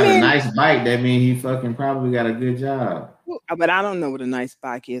 when he women got a nice bike, that means he fucking probably got a good job. But I don't know what a nice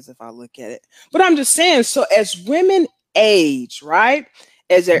bike is if I look at it. But I'm just saying, so as women age, right?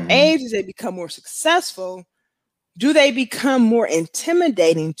 As their age, as they become more successful, do they become more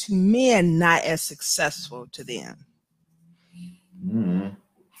intimidating to men not as successful to them? Mm-hmm.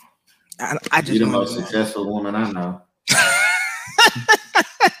 I just You're the most successful woman I know.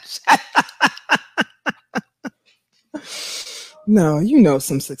 No, you know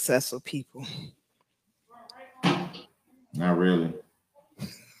some successful people. Not really.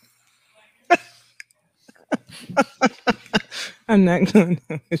 I'm not going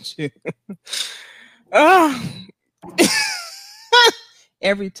to with you. Oh.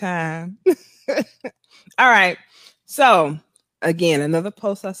 Every time. All right. So again, another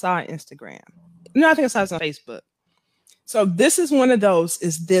post I saw on Instagram. No, I think I saw it on Facebook. So this is one of those,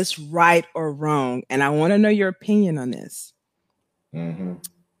 is this right or wrong? And I want to know your opinion on this. Mm-hmm.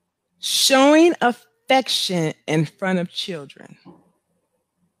 Showing affection in front of children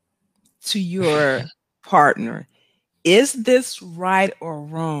to your partner. Is this right or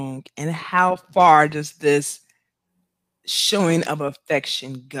wrong? And how far does this showing of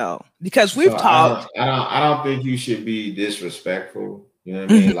affection go? Because we've talked. I don't think you should be disrespectful. You know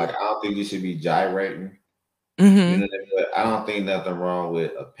what I mean? Like, I don't think you should be gyrating. You know what I mean? But I don't think nothing wrong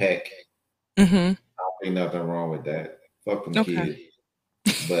with a peck. I don't think nothing wrong with that. Fuck them kids.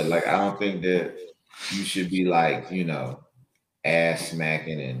 But like, I don't think that you should be like, ass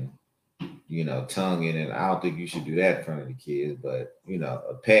smacking and tongue in it. I don't think you should do that in front of the kids, but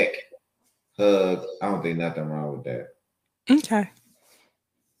a peck, hug, I don't think nothing wrong with that. Okay.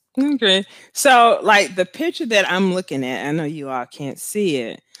 Okay. So, like the picture that I'm looking at, I know you all can't see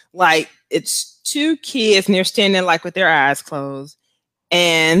it. Like it's two kids and they're standing like with their eyes closed,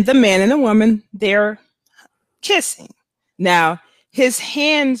 and the man and the woman, they're kissing. Now, his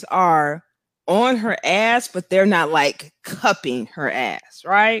hands are on her ass, but they're not like cupping her ass,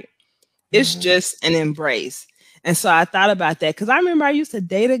 right? It's just an embrace. And so I thought about that because I remember I used to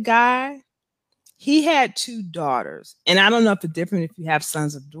date a guy. He had two daughters. And I don't know if it's different if you have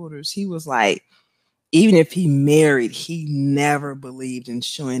sons or daughters. He was like, even if he married, he never believed in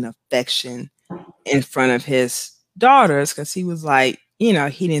showing affection in front of his daughters because he was like, he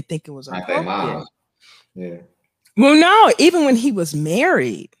didn't think it was appropriate. Yeah. Well, no, even when he was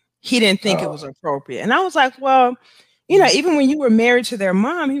married, he didn't think it was appropriate. And I was like, well, even when you were married to their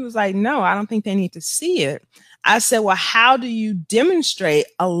mom, he was like, no, I don't think they need to see it. I said, well, how do you demonstrate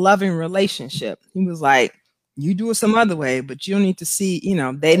a loving relationship? He was like, you do it some other way, but you don't need to see,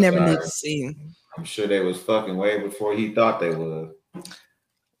 they never need to see. I'm sure they was fucking way before he thought they would.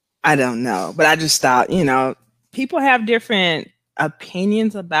 I don't know, but I just thought, people have different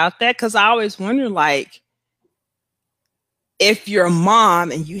opinions about that because I always wonder, like, if you're a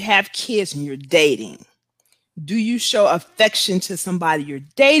mom and you have kids and you're dating, do you show affection to somebody you're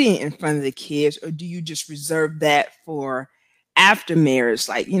dating in front of the kids, or do you just reserve that for after marriage?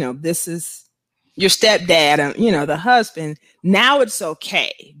 Like, this is your stepdad and, the husband. Now it's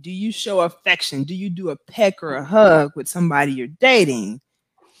okay. Do you show affection? Do you do a peck or a hug with somebody you're dating?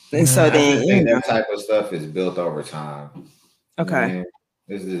 And so then, I think that type of stuff is built over time. Okay.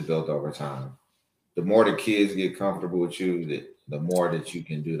 This is built over time. The more the kids get comfortable with you, the more that you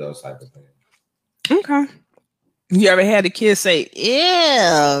can do those type of things. Okay. You ever had a kid say,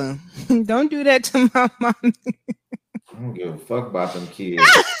 "Yeah, don't do that to my mom"? I don't give a fuck about them kids.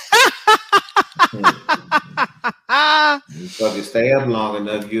 You fucking stay up long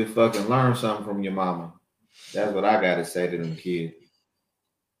enough, you fucking learn something from your mama. That's what I gotta say to them kids.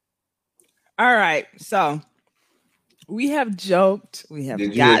 All right, so we have joked. We have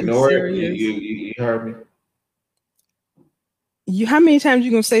Did you gotten ignore serious. it? You heard me? How many times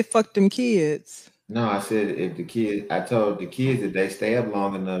you gonna say "fuck them kids"? No, I said I told the kids that they stay up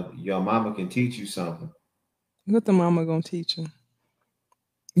long enough, your mama can teach you something. What the mama gonna teach you?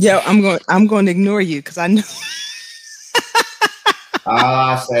 Yeah, I'm going to ignore you because I know. All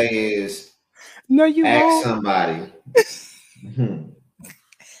I say is, no, you ask won't. somebody.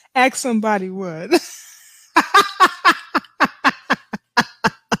 Ask somebody what?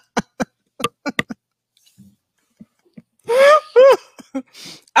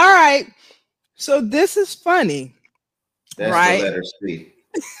 All right. So this is funny. That's right? the letter C.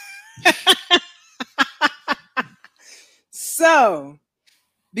 So,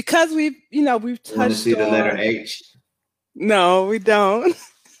 because we've touched Want to see the letter on- H? No, we don't.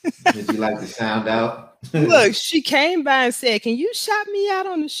 Did you like the sound out? Look, she came by and said, "Can you shout me out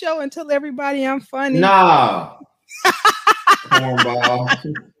on the show and tell everybody I'm funny?" No. Cornball.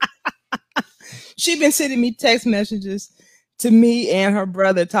 She been sending me text messages to me and her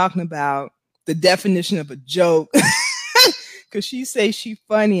brother talking about the definition of a joke. Because she says she's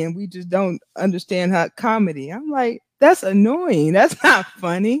funny and we just don't understand her comedy. I'm like, that's annoying. That's not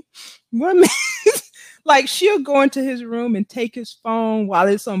funny. What like she'll go into his room and take his phone while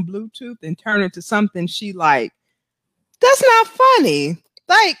it's on Bluetooth and turn it to something she like. That's not funny.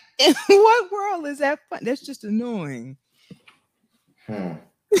 Like, in what world is that fun? That's just annoying.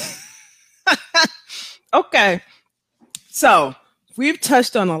 Okay. So we've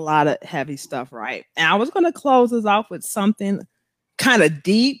touched on a lot of heavy stuff, right? And I was going to close this off with something kind of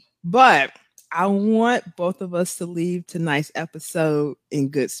deep, but I want both of us to leave tonight's episode in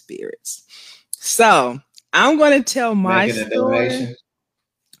good spirits. So I'm going to tell my story. Donation.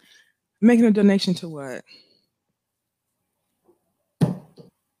 Making a donation to what?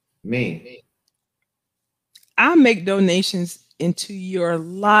 Me. I make donations into your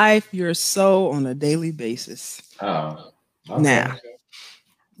life, your soul on a daily basis. Oh. Okay. Now,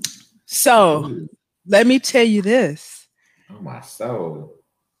 so let me tell you this. Oh, my soul.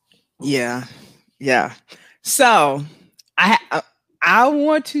 Yeah. So I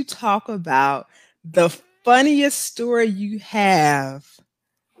want to talk about the funniest story you have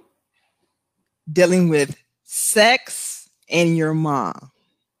dealing with sex and your mom.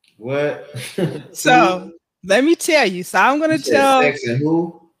 What? So let me tell you. So I'm going to tell sex and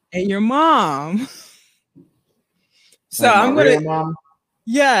who? And your mom. So I'm going to.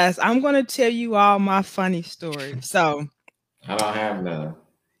 Yes, I'm going to tell you all my funny stories. So I don't have none.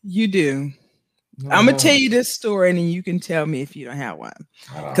 You do. I'm gonna tell you this story, and then you can tell me if you don't have one,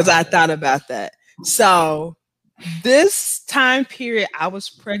 because I thought about that. So this time period, I was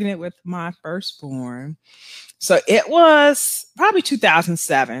pregnant with my firstborn. So it was probably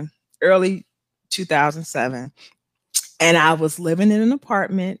 2007, early 2007, and I was living in an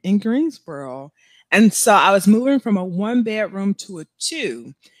apartment in Greensboro, and so I was moving from a 1 bedroom to a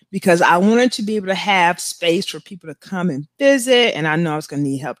 2 because I wanted to be able to have space for people to come and visit. And I know I was going to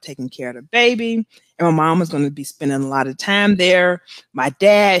need help taking care of the baby. And my mom was going to be spending a lot of time there. My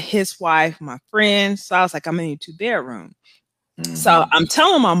dad, his wife, my friends. So I was like, I'm in a 2 bedroom. Mm-hmm. So I'm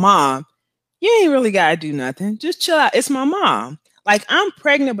telling my mom, you ain't really got to do nothing. Just chill out. It's my mom. Like, I'm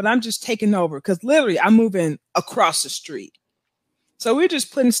pregnant, but I'm just taking over because literally I'm moving across the street. So we're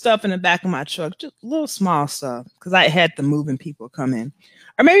just putting stuff in the back of my truck, just little small stuff, because I had the moving people come in.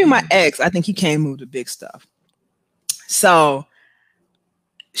 Or maybe my ex, I think he came move the big stuff. So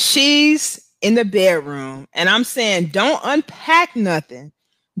she's in the bedroom, and I'm saying, don't unpack nothing.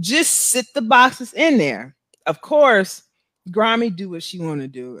 Just sit the boxes in there. Of course, Grammy do what she want to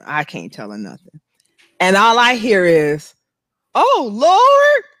do. I can't tell her nothing. And all I hear is, oh,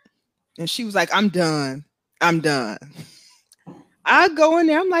 Lord. And she was like, I'm done. I go in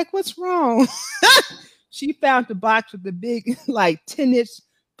there. I'm like, what's wrong? She found the box with the big, like 10-inch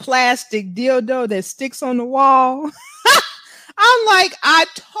plastic dildo that sticks on the wall. I'm like, I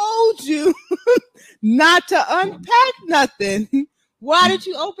told you not to unpack nothing. Why did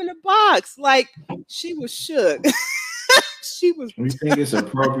you open the box? Like, she was shook. She was. You think it's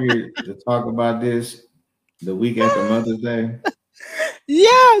appropriate to talk about this the week after Mother's Day?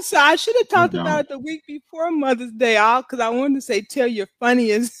 Yeah, so I should have talked about it the week before Mother's Day, because I wanted to say, tell your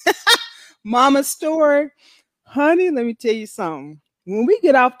funniest mama story. Honey, let me tell you something. When we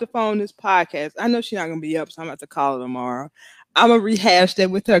get off the phone, this podcast, I know she's not going to be up, so I'm going to have to call her tomorrow. I'm going to rehash that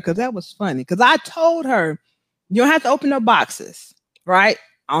with her because that was funny. Because I told her, you don't have to open no boxes, right?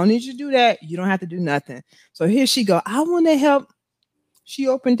 I don't need you to do that. You don't have to do nothing. So here she go. I want to help. She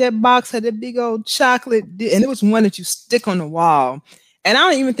opened that box, had that big old chocolate, and it was one that you stick on the wall. And I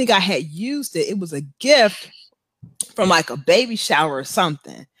don't even think I had used it. It was a gift from like a baby shower or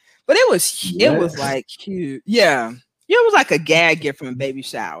something. But it was like huge. Yeah. It was like a gag gift from a baby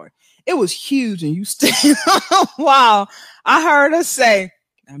shower. It was huge, and you stick it on the wall. I heard her say,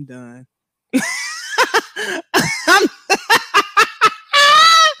 I'm done.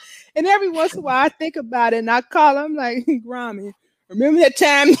 And every once in a while I think about it and I call her, I'm like, Grammy, remember that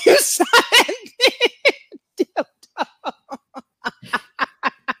time you saw that dildo?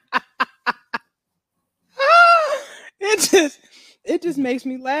 It just makes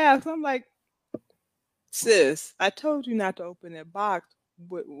me laugh. I'm like, sis, I told you not to open that box,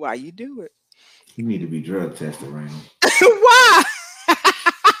 but why you do it? You need to be drug tested, Raymond. Why?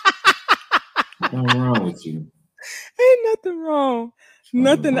 What's wrong with you? Ain't nothing wrong.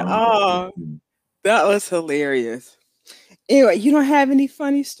 Nothing at all. That was hilarious. Anyway, you don't have any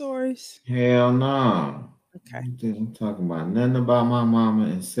funny stories? Hell no. Okay. I'm talking about nothing about my mama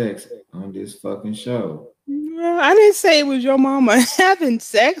and sex on this fucking show. Well, I didn't say it was your mama having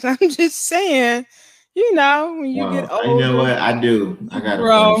sex. I'm just saying, when you get older. You know what? I do. I got a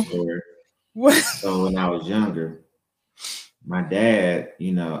funny story. What? So when I was younger, my dad,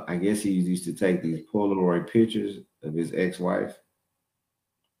 I guess he used to take these Polaroid pictures of his ex-wife.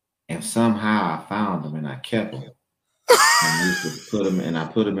 And somehow I found them and I kept them. And I used to put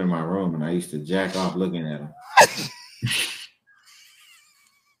them in my room, and I used to jack off looking at them.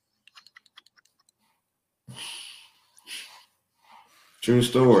 True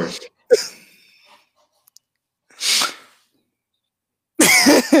story.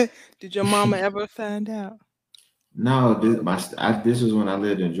 Did your mama ever find out? No, this was when I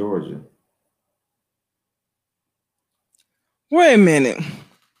lived in Georgia. Wait a minute.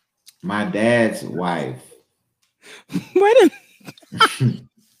 My dad's wife. Wait a minute.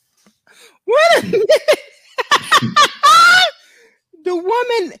 The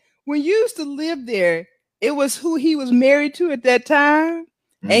woman, when you used to live there, it was who he was married to at that time.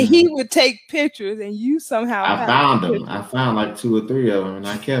 Mm-hmm. And he would take pictures, and you somehow I found them. I found like 2 or 3 of them, and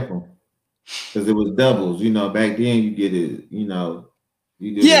I kept them because it was doubles. Back then you get it. You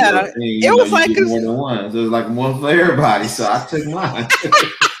did it was like more than one. So it was like one for everybody. So I took mine.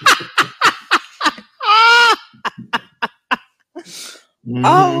 Mm-hmm.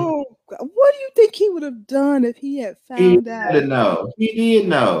 Oh, what do you think he would have done if he had found out? He did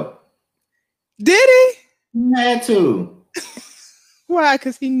know. Did he? He had to. Why?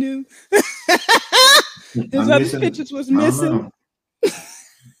 Because he knew his other pictures was missing.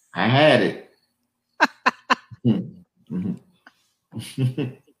 I had it.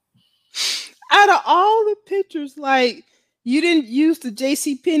 I of all the pictures, like you didn't use the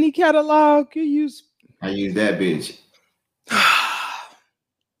J.C. Penney catalog. You used. I used that bitch.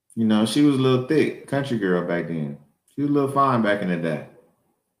 You know, she was a little thick, country girl back then. She was a little fine back in the day.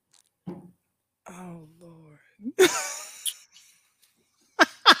 Oh Lord.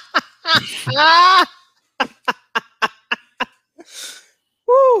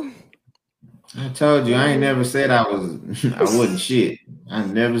 Woo. I told you, I ain't never said I wasn't shit. I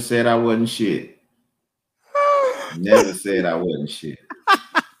never said I wasn't shit. Never said I wasn't shit.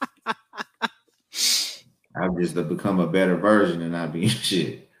 I've just become a better version of not being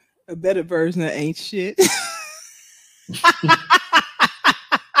shit. A better version of ain't shit.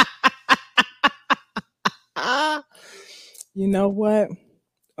 You know what?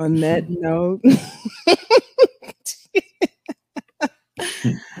 On that note,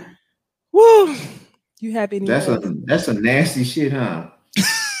 woo! You have any? That's a nasty shit, huh?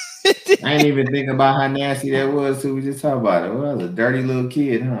 I ain't even think about how nasty that was till we just talk about it. Well, I was a dirty little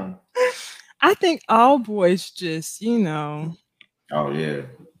kid, huh? I think all boys just, you know. Oh yeah.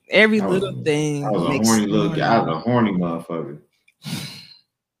 Every little thing. I was a horny little guy. I was a horny motherfucker.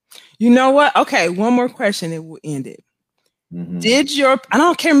 You know what? Okay, one more question. It will end it. Mm-hmm.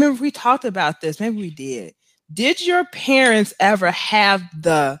 Can't remember if we talked about this. Maybe we did. Did your parents ever have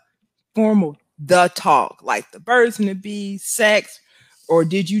the formal talk, like the birds and the bees, sex, or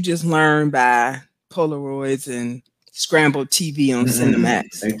did you just learn by Polaroids and scrambled TV on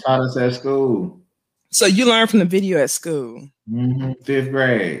Cinemax? They taught us at school. So you learned from the video at school. Mm-hmm. 5th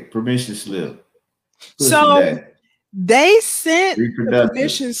grade, permission slip. So they sent the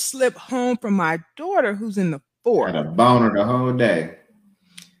permission slip home from my daughter, who's in the 4th. Had a boner the whole day.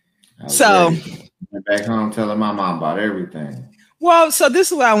 So went back home telling my mom about everything. Well, so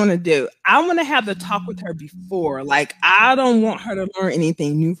this is what I want to do. I want to have the talk with her before. Like, I don't want her to learn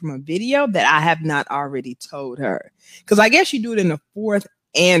anything new from a video that I have not already told her. Because I guess you do it in the 4th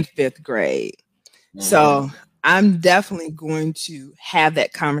and 5th grade. Mm-hmm. So I'm definitely going to have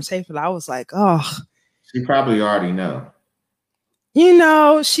that conversation. I was like, oh. She probably already know. You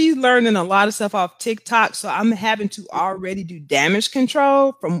know, she's learning a lot of stuff off TikTok. So I'm having to already do damage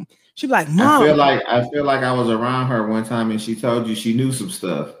control from... She'd be like, Mom. I feel like I was around her one time and she told you she knew some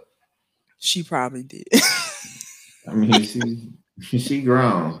stuff. She probably did. I mean, she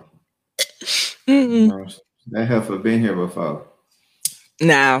grown. That heifer been here before.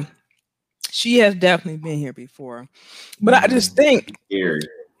 Now, she has definitely been here before. But I just think,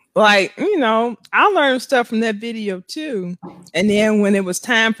 like, you know, I learned stuff from that video too. And then when it was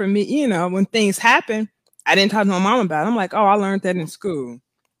time for me, you know, when things happen, I didn't talk to my mom about it. I'm like, oh, I learned that in school.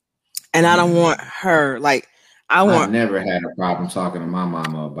 And I don't want her, like, I've never had a problem talking to my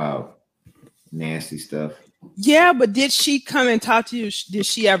mama about nasty stuff. Yeah, but did she come and talk to you? Did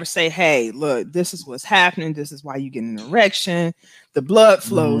she ever say, hey, look, this is what's happening. This is why you get an erection. The blood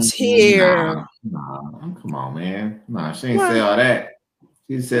flows here. Nah, come on, man. Nah, she ain't say all that.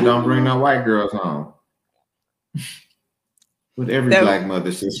 She said, don't bring no white girls home. What every black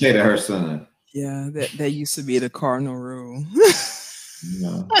mother should say to her son. Yeah, that used to be the cardinal rule. You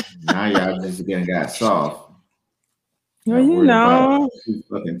know, now y'all just got soft. Well, you know,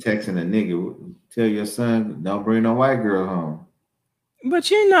 fucking texting a nigga, tell your son don't bring no white girl home.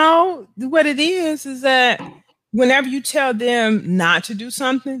 But you know what it is that whenever you tell them not to do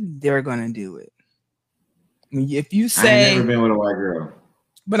something, they're gonna do it. If you say, I ain't never been with a white girl.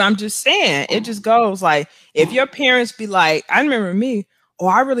 But I'm just saying, it just goes like, if your parents be like, I remember me, oh,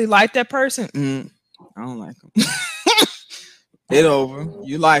 I really like that person. I don't like them. It over.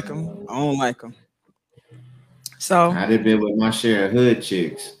 You like them. I don't like them. So I did been with my share of hood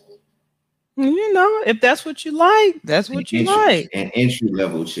chicks. You know, if that's what you like, that's what you like. And entry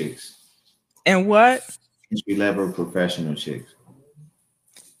level chicks. And what? Entry level professional chicks.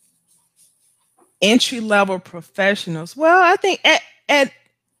 Entry level professionals. Well, I think at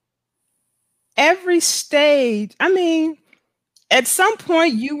every stage, I mean, at some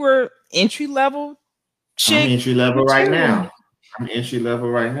point you were entry level chick. I'm entry level right now.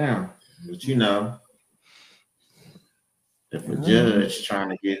 But you know, if a judge trying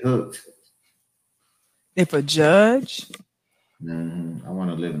to get hooked. If a judge? I want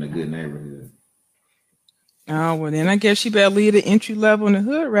to live in a good neighborhood. Oh, well, then I guess you better leave the entry level and the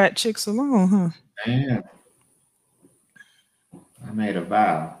hood rat chicks alone, huh? Damn. I made a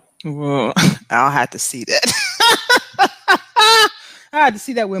vow. Well, I'll have to see that. I had to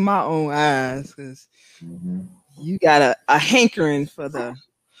see that with my own eyes, because you got a hankering for the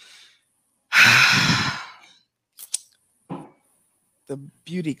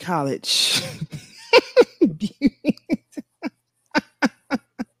beauty college.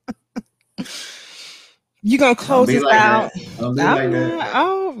 You gonna close Don't be this like out? that. Don't be like that.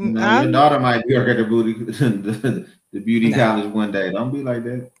 Oh, You know, your daughter might work at the beauty college one day. Don't be like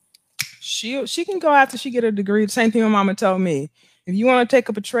that. She can go after she get a degree. The same thing my mama told me. If you want to take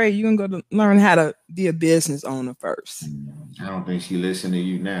up a trade, you can go to learn how to be a business owner first. I don't think she listen to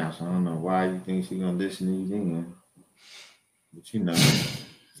you now, so I don't know why you think she gonna listen to you then. But you know,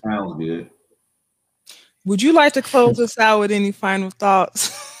 sounds good. Would you like to close us out with any final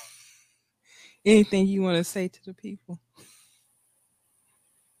thoughts? Anything you want to say to the people?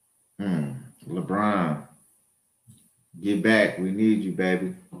 LeBron, get back. We need you,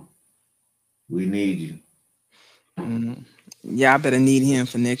 baby. We need you. Yeah, I better need him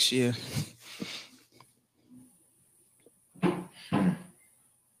for next year.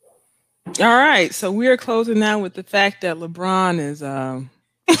 All right, so we're closing now with the fact that LeBron is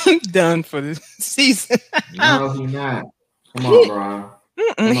done for the season. No, he's not. Come on, Bron.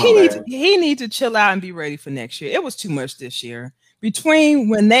 He needs to chill out and be ready for next year. It was too much this year. Between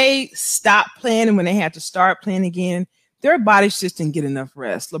when they stopped playing and when they had to start playing again, their bodies just didn't get enough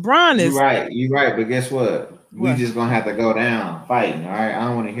rest. LeBron is You're right. But guess what? We just gonna have to go down fighting. All right. I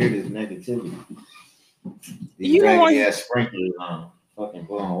don't want to hear this negativity. These raggedy ass sprinklers on fucking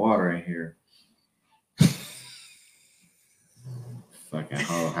blowing water in here. Fucking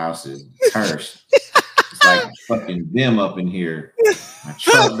whole house is cursed. It's like fucking them up in here. My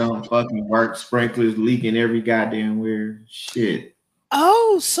truck don't fucking work. Sprinklers leaking every goddamn where. Shit.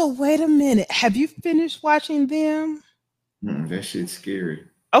 Oh, so wait a minute. Have you finished watching them? That shit's scary.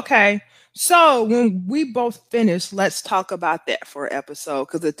 Okay. So when we both finish, let's talk about that for an episode.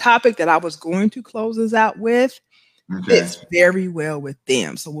 Because the topic that I was going to close us out with fits very well with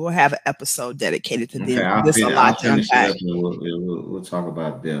them. So we'll have an episode dedicated to them. I'll finish it up and we'll talk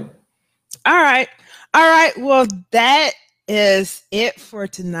about them. All right. Well, that is it for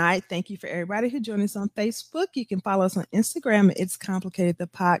tonight. Thank you for everybody who joined us on Facebook. You can follow us on Instagram. It's Complicated the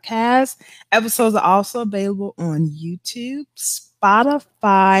Podcast. Episodes are also available on YouTube,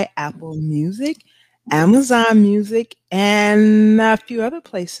 Spotify, Apple Music, Amazon Music, and a few other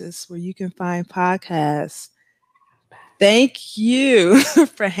places where you can find podcasts. Thank you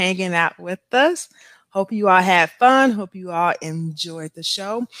for hanging out with us. Hope you all had fun. Hope you all enjoyed the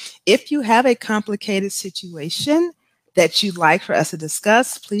show. If you have a complicated situation that you'd like for us to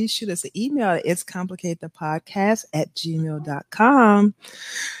discuss, please shoot us an email at itscomplicatethepodcast@gmail.com.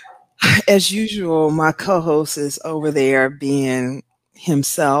 As usual, my co-host is over there being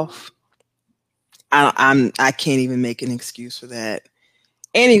himself. I can't even make an excuse for that.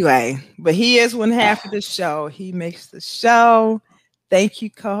 Anyway, but he is one half of the show. He makes the show. Thank you,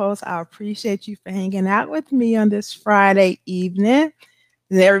 co-host. I appreciate you for hanging out with me on this Friday evening.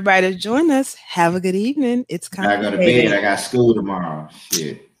 And everybody to join us, have a good evening. It's Complicated. I go to bed. I got school tomorrow.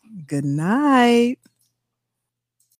 Shit. Good night.